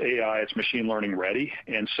ready, it's AI, it's machine learning ready.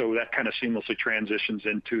 And so that kind of seamlessly transitions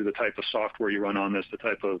into the type of software you run on this, the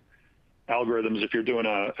type of algorithms, if you're doing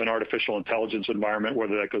an artificial intelligence environment,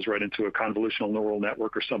 whether that goes right into a convolutional neural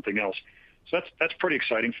network or something else. So that's pretty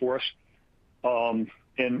exciting for us.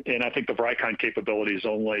 And I think the Vricon capabilities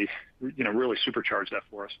only, really supercharge that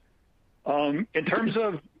for us. In terms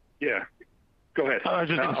of, yeah, go ahead. I was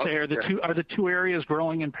just going to say, are the two areas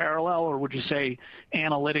growing in parallel, or would you say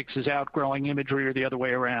analytics is outgrowing imagery, or the other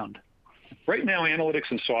way around? Right now,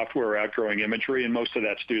 analytics and software are outgrowing imagery, and most of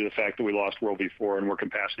that's due to the fact that we lost WorldView and we're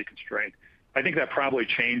capacity constrained. I think that probably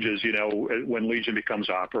changes, when Legion becomes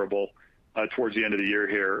operable towards the end of the year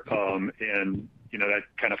here, and that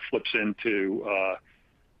kind of flips into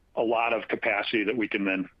a lot of capacity that we can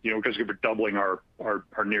then, because we're doubling our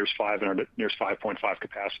NIRS 5 and our NIRS 5.5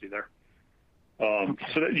 capacity there.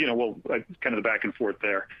 So that, we'll kind of the back and forth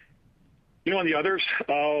there. On the others,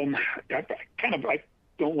 I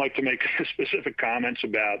don't like to make specific comments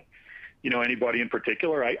about, anybody in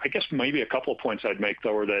particular. I guess maybe a couple of points I'd make,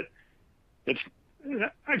 though, are that it's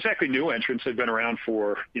not exactly new entrants. They've been around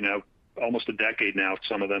for, almost a decade now,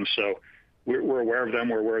 some of them. So we're aware of them.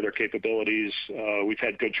 We're aware of their capabilities. We've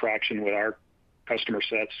had good traction with our customer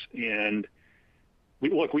sets. And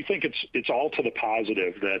we think it's all to the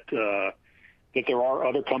positive that there are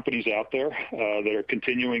other companies out there that are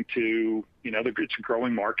continuing to, it's a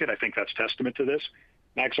growing market. I think that's testament to this.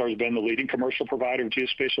 Maxar has been the leading commercial provider of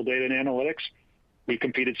geospatial data and analytics. We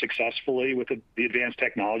competed successfully with the advanced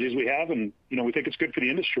technologies we have, and we think it's good for the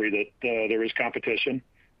industry that there is competition.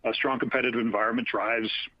 A strong competitive environment drives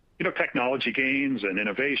technology gains and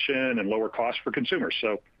innovation and lower costs for consumers.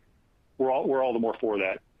 So we're all the more for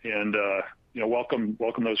that, and welcome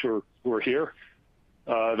those who are here,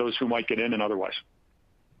 those who might get in and otherwise.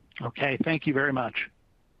 Okay, thank you very much.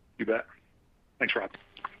 You bet. Thanks, Rob.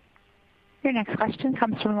 Your next question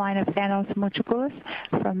comes from the line of Thanos Moschopoulos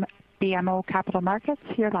from BMO Capital Markets.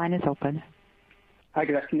 Your line is open. Hi,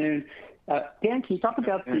 good afternoon. Dan, can you talk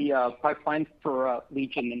about the pipeline for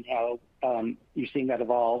Legion and how you're seeing that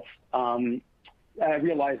evolve? I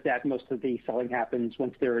realize that most of the selling happens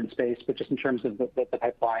once they're in space, but just in terms of the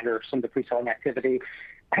pipeline or some of the pre-selling activity,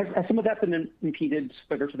 has some of that been impeded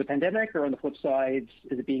by virtue of the pandemic, or on the flip side,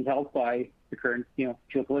 is it being helped by the current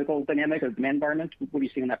geopolitical dynamic or demand environment? What are you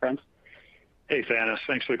seeing on that front? Hey, Thanos,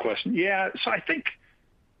 thanks for the question. Yeah, so I think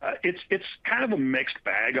it's kind of a mixed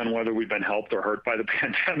bag on whether we've been helped or hurt by the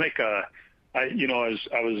pandemic. I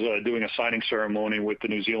was doing a signing ceremony with the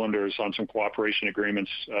New Zealanders on some cooperation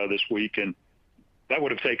agreements this week, and that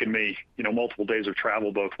would have taken me, multiple days of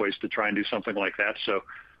travel both ways to try and do something like that. So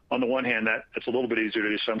on the one hand, it's a little bit easier to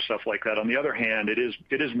do some stuff like that. On the other hand, it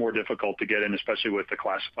is more difficult to get in, especially with the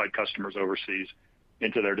classified customers overseas,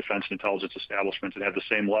 into their defense and intelligence establishments and have the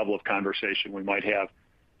same level of conversation we might have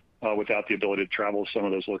without the ability to travel to some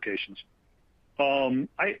of those locations.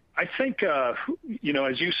 I think, as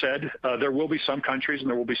you said, there will be some countries and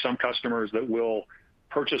there will be some customers that will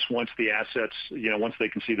purchase once the assets, once they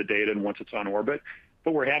can see the data and once it's on orbit.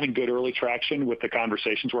 But we're having good early traction with the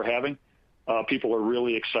conversations we're having. People are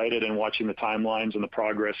really excited and watching the timelines and the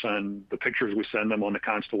progress and the pictures we send them on the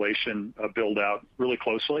constellation build out really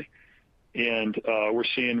closely. And we're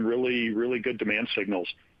seeing really, really good demand signals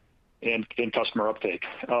and customer uptake.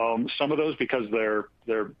 Some of those, because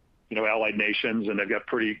they're allied nations and they've got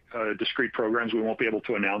pretty discrete programs, we won't be able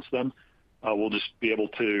to announce them. We'll just be able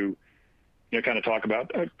to kind of talk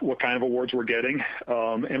about what kind of awards we're getting.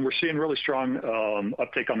 And we're seeing really strong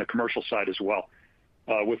uptake on the commercial side as well.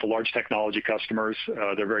 With the large technology customers,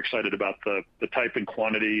 they're very excited about the type and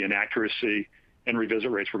quantity and accuracy and revisit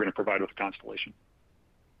rates we're going to provide with the constellation.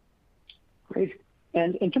 Great.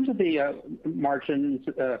 And in terms of the margins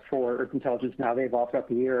for Earth Intelligence, now they evolve throughout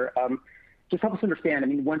the year. Just help us understand. I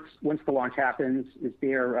mean, once the launch happens, is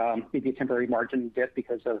there maybe a temporary margin dip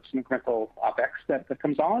because of some incremental OpEx that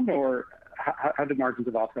comes on, or how do margins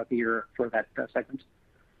evolve throughout the year for that segment?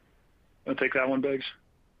 I'll take that one, Biggs.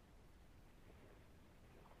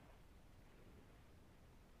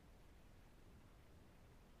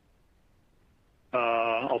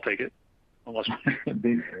 I'll take it. unless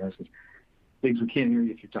Biggs, we can't hear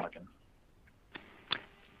you if you're talking.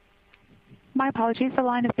 My apologies. The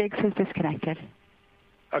line of Biggs has disconnected.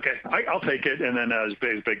 Okay, I'll take it, and then as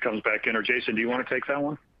Big comes back in, or Jason, do you want to take that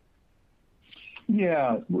one?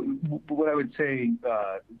 Yeah, what I would say,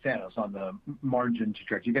 Thanos, on the margin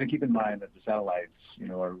trajectory, you got to keep in mind that the satellites,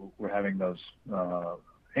 we're having those,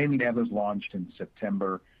 aiming to have those launched in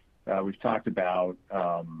September. We've talked about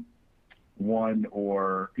one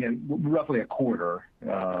or roughly a quarter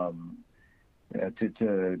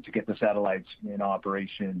to get the satellites in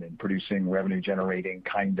operation and producing revenue-generating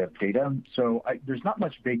kind of data. So there's not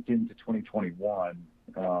much baked into 2021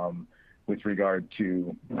 with regard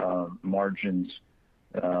to margins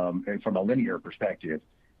from a linear perspective.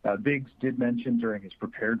 Biggs did mention during his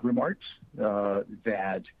prepared remarks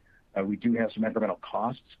that we do have some incremental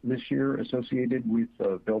costs this year associated with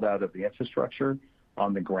the build-out of the infrastructure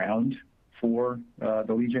on the ground for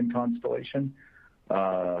the Legion constellation.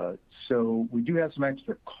 So we do have some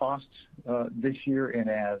extra costs this year, and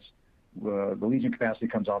as the Legion capacity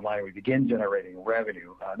comes online, we begin generating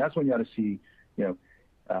revenue. That's when you ought to see,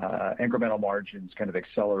 incremental margins kind of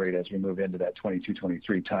accelerate as we move into that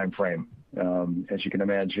 22-23 timeframe. As you can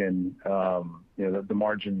imagine, the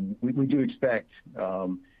margin we do expect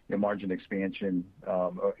margin expansion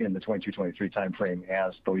in the 22-23 timeframe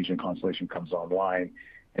as the Legion constellation comes online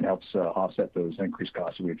and helps offset those increased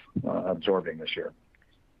costs we've absorbing this year.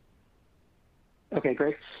 Okay,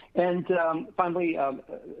 great. And finally,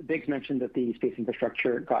 Biggs mentioned that the space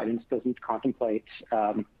infrastructure guidance doesn't contemplate,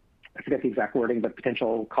 I forget the exact wording, but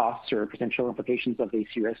potential costs or potential implications of the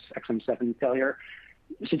Sirius XM7 failure.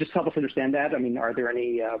 So just help us understand that. I mean, are there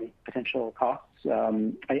any potential costs?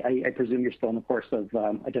 I presume you're still in the course of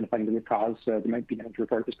identifying the root cause, so there might be nothing to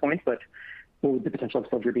report at this point, but what would the potential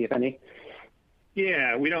exposure be, if any?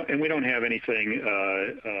 Yeah, we don't have anything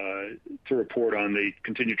to report on the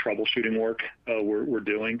continued troubleshooting work we're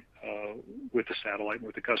doing with the satellite and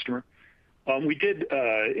with the customer. We did,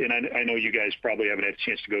 and I know you guys probably haven't had a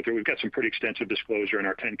chance to go through. We've got some pretty extensive disclosure in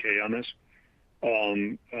our 10-K on this.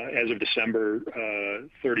 As of December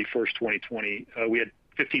 31st, 2020, we had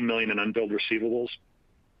 $15 million in unbilled receivables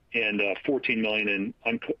and $14 million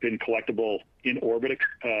in collectible in-orbit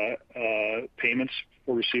payments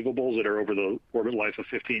for receivables that are over the orbit life of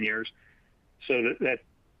 15 years. So that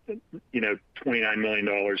 $29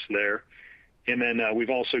 million there. And then we've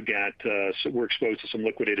also got, we're exposed to some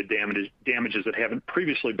liquidated damages that haven't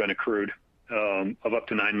previously been accrued of up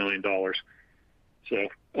to $9 million. So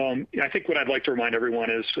I think what I'd like to remind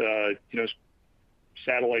everyone is,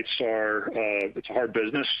 satellites it's a hard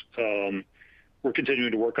business. We're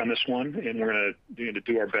continuing to work on this one, and we're going to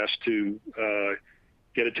do our best to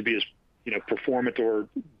get it to be as performant or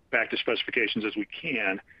back to specifications as we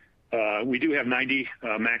can. We do have 90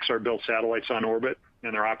 Maxar built satellites on orbit,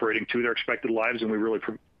 and they're operating to their expected lives, and we really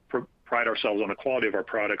pride ourselves on the quality of our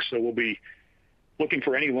products. So we'll be looking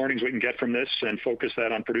for any learnings we can get from this and focus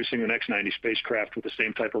that on producing the next 90 spacecraft with the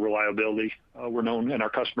same type of reliability we're known and our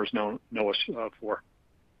customers know us for.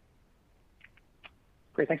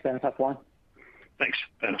 Great, thanks, Dennis. That's one. Thanks,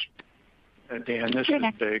 Dennis. Dan, this is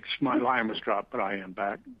Biggs. My line was dropped, but I am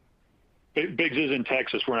back. Biggs is in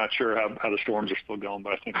Texas. We're not sure how the storms are still going,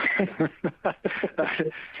 but I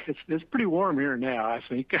think it's pretty warm here now, I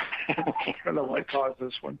think. I don't know what caused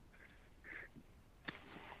this one.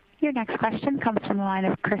 Your next question comes from the line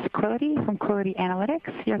of Chris Quilty from Quilty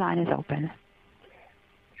Analytics. Your line is open.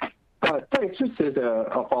 Thanks. Just as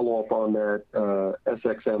a follow-up on that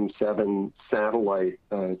SXM-7 satellite,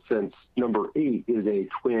 since number 8 is a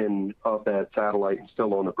twin of that satellite and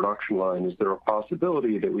still on the production line, is there a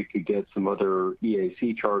possibility that we could get some other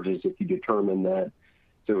EAC charges if you determine that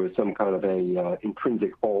there was some kind of a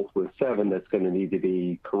intrinsic fault with 7 that's going to need to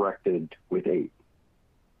be corrected with 8?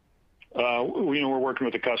 We're working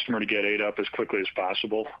with the customer to get 8 up as quickly as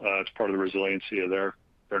possible. It's part of the resiliency of their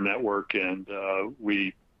network, and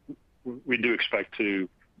we do expect to,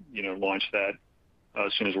 launch that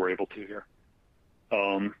as soon as we're able to here.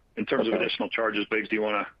 In terms of additional charges, Biggs, do you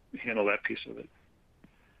want to handle that piece of it?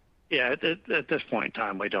 Yeah, at this point in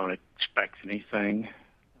time, we don't expect anything.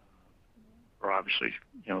 We're obviously,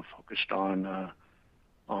 focused on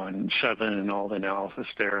 7 and all the analysis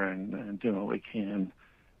there and doing what we can,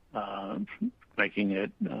 making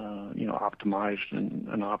it, optimized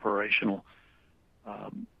and operational.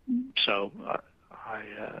 So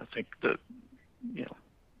I think that,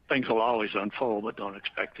 things will always unfold, but don't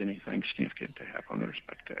expect anything significant to happen with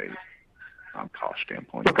respect to a cost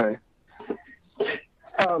standpoint. Okay.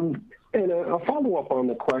 And a follow-up on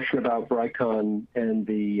the question about Vricon and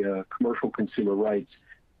the commercial consumer rights.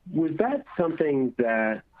 Was that something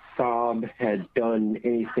that Saab had done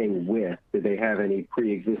anything with. Did they have any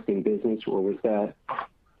pre-existing business, or was that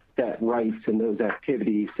rights and those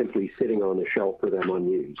activities simply sitting on the shelf for them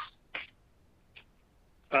unused?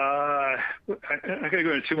 I'm not going to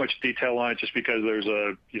go into too much detail on it just because there's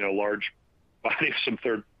a large body of some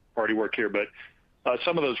third-party work here, but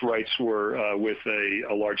some of those rights were with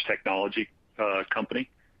a large technology company,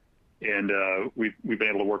 and we've been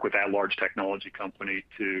able to work with that large technology company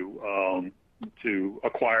to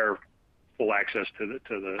acquire full access to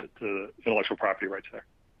the intellectual property rights there.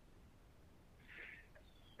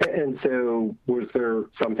 And so was there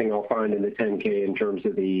something I'll find in the 10K in terms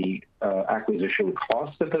of the acquisition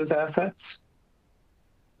cost of those assets?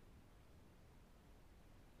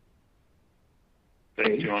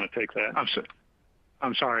 Dave, do you want to take that?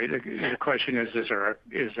 I'm sorry. The question is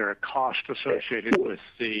there a cost associated with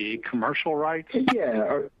the commercial rights?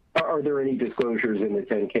 Yeah. Are there any disclosures in the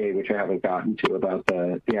 10K which I haven't gotten to about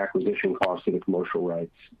the acquisition cost of the commercial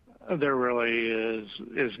rights? There really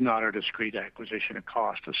is not a discrete acquisition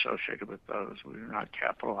cost associated with those. We're not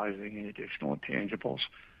capitalizing any additional intangibles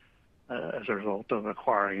as a result of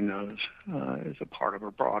acquiring those as a part of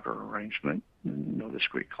a broader arrangement. No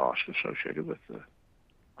discrete cost associated with the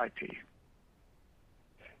IP.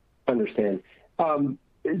 Understand.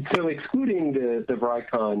 So excluding the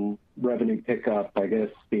Vricon revenue pickup, I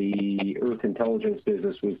guess the Earth Intelligence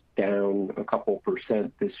business was down a couple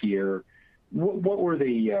 % this year. What were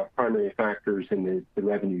the primary factors in the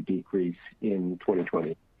revenue decrease in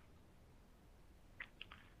 2020?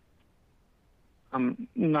 I'm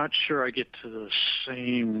not sure I get to the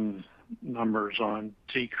same numbers on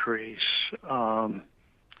decrease. I'm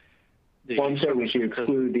saying we should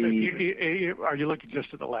exclude the... Are you looking just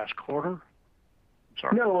at the last quarter?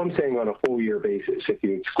 Sorry. No, I'm saying on a full year basis, if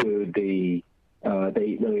you exclude the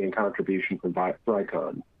 $8 million contribution from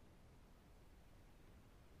Vricon.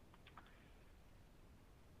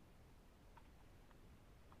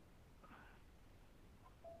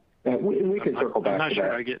 We can circle back to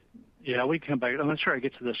that. We can come back. I'm not sure I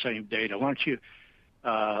get to the same data. Why don't you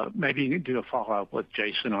maybe you can do a follow-up with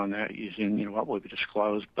Jason on that using what we've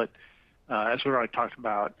disclosed. But as we already talked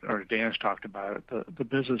about, or Dan's talked about, the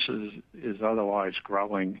business is otherwise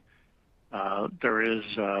growing. There is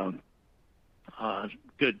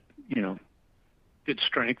good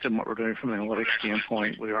strength in what we're doing from an analytics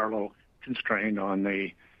standpoint. We are a little constrained on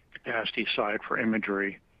the capacity side for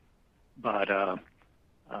imagery, but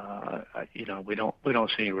we don't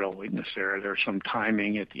see any real weakness there. There's some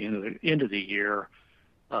timing at the end of the year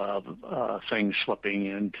of things slipping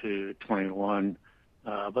into 21.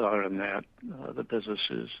 But other than that, the business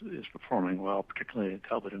is performing well, particularly in the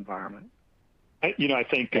COVID environment. I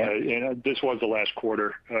think this was the last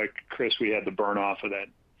quarter, Chris, we had the burn off of that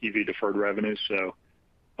EV deferred revenue. So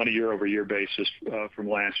on a year-over-year basis from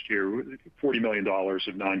last year, $40 million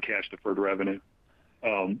of non-cash deferred revenue,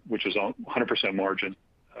 which is 100% margin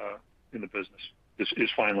in the business, is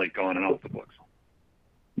finally gone and off the books.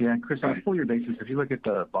 Yeah, Chris, on a full year basis, if you look at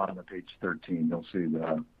the bottom of page 13, you'll see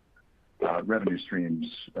the revenue streams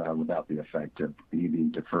without the effect of the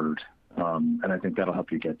EV deferred. And I think that'll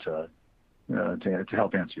help you get to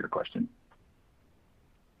help answer your question.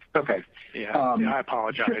 Okay. I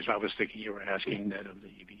apologize. I was thinking you were asking that of the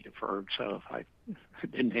EV deferred. So if I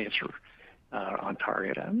didn't answer on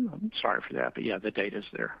target, I'm sorry for that. But yeah, the data's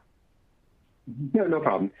there. No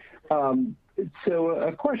problem. So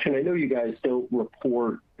a question, I know you guys don't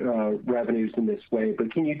report revenues in this way,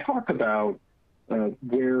 but can you talk about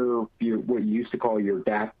where what you used to call your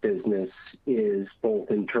DAP business is,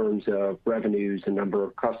 both in terms of revenues and number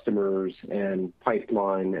of customers and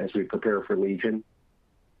pipeline as we prepare for Legion?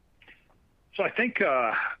 So I think,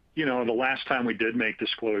 the last time we did make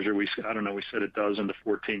disclosure, we said a dozen to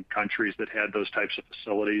 14 countries that had those types of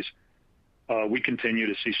facilities. We continue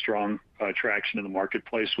to see strong traction in the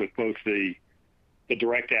marketplace with both the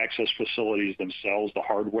direct access facilities themselves, the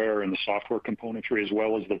hardware and the software componentry, as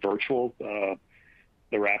well as the virtual,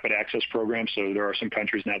 the rapid access program. So there are some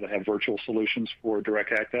countries now that have virtual solutions for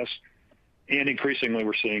direct access. And increasingly,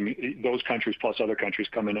 we're seeing those countries plus other countries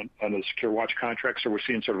come in on the Secure Watch contract. So we're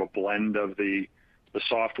seeing sort of a blend of the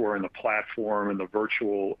software and the platform and the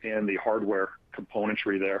virtual and the hardware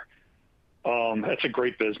componentry there. That's a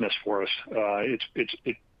great business for us.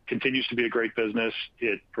 It continues to be a great business.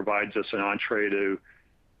 It provides us an entree to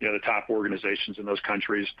the top organizations in those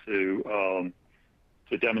countries to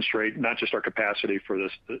demonstrate not just our capacity for the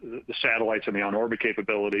satellites and the on-orbit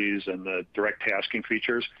capabilities and the direct tasking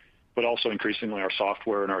features, but also increasingly our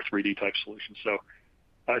software and our 3D type solutions. So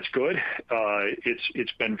it's good.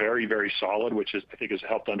 It's been very, very solid, which I think has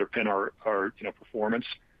helped underpin our performance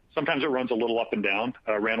Sometimes it runs a little up and down.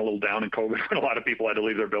 Ran a little down in COVID when a lot of people had to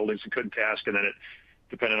leave their buildings and couldn't task, and then it,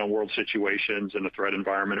 depending on world situations and the threat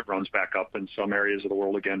environment, it runs back up in some areas of the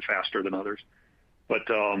world again faster than others. But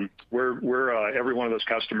we're every one of those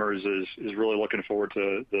customers is really looking forward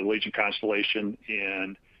to the Legion constellation,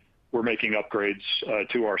 and we're making upgrades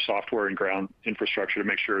to our software and ground infrastructure to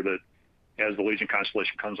make sure that as the Legion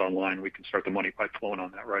constellation comes online, we can start the money pipe flowing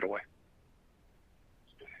on that right away.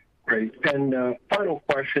 Great. And final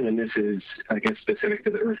question, and this is, I guess, specific to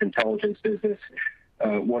the Earth Intelligence business.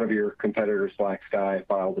 One of your competitors, Black Sky,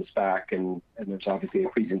 filed a SPAC, and there's obviously a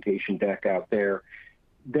presentation deck out there.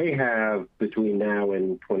 They have, between now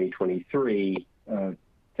and 2023, I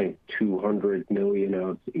think $200 million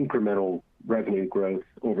of incremental revenue growth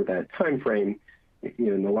over that time frame.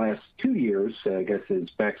 In the last 2 years, I guess as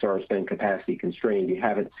Maxar has been capacity constrained, you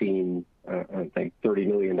haven't seen, I think, $30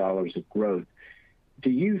 million of growth.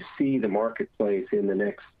 Do you see the marketplace in the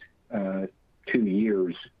next 2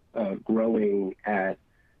 years growing at,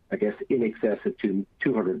 I guess, in excess of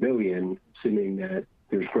 $200 million, assuming that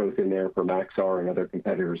there's growth in there for Maxar and other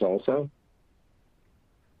competitors also?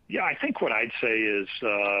 Yeah, I think what I'd say is,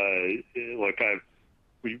 look,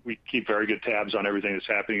 we keep very good tabs on everything that's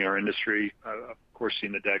happening in our industry. I've, of course,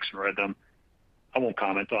 seen the decks and read them. I won't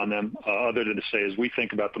comment on them other than to say, as we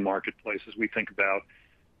think about the marketplace, as we think about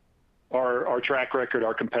our track record,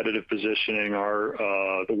 our competitive positioning,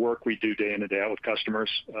 the work we do day in and day out with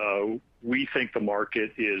customers, we think the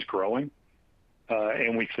market is growing,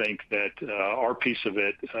 and we think that our piece of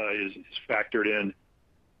it is factored in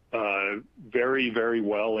very, very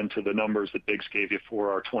well into the numbers that Biggs gave you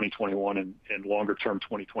for our 2021 and longer term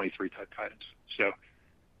 2023 type guidance. So,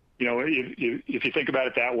 if you think about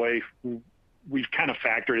it that way, we've kind of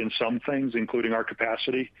factored in some things, including our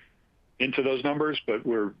capacity, into those numbers, but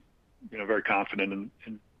we're very confident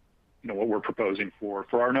in what we're proposing for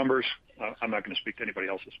our numbers. I'm not going to speak to anybody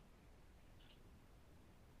else's.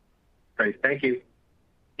 Great. Thank you.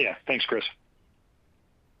 Yeah. Thanks, Chris.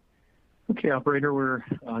 Okay, operator, we're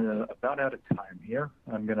about out of time here.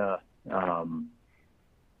 I'm going to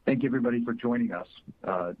thank everybody for joining us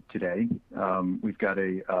today. We've got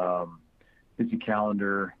a busy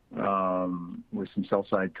calendar with some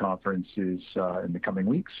sell-side conferences in the coming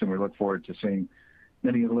weeks, and we look forward to seeing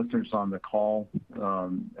many of the listeners on the call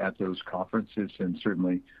at those conferences, and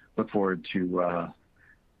certainly look forward to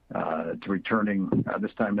returning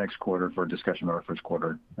this time next quarter for a discussion of our first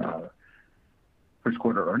quarter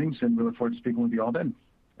earnings, and we look forward to speaking with you all then.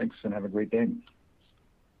 Thanks, and have a great day.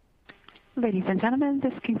 Ladies and gentlemen,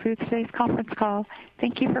 this concludes today's conference call.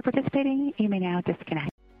 Thank you for participating. You may now disconnect.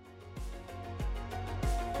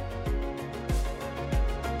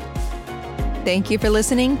 Thank you for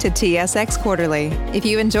listening to TSX Quarterly. If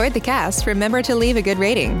you enjoyed the cast, remember to leave a good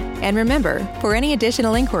rating. And remember, for any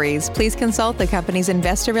additional inquiries, please consult the company's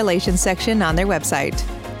investor relations section on their website.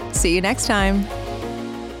 See you next time.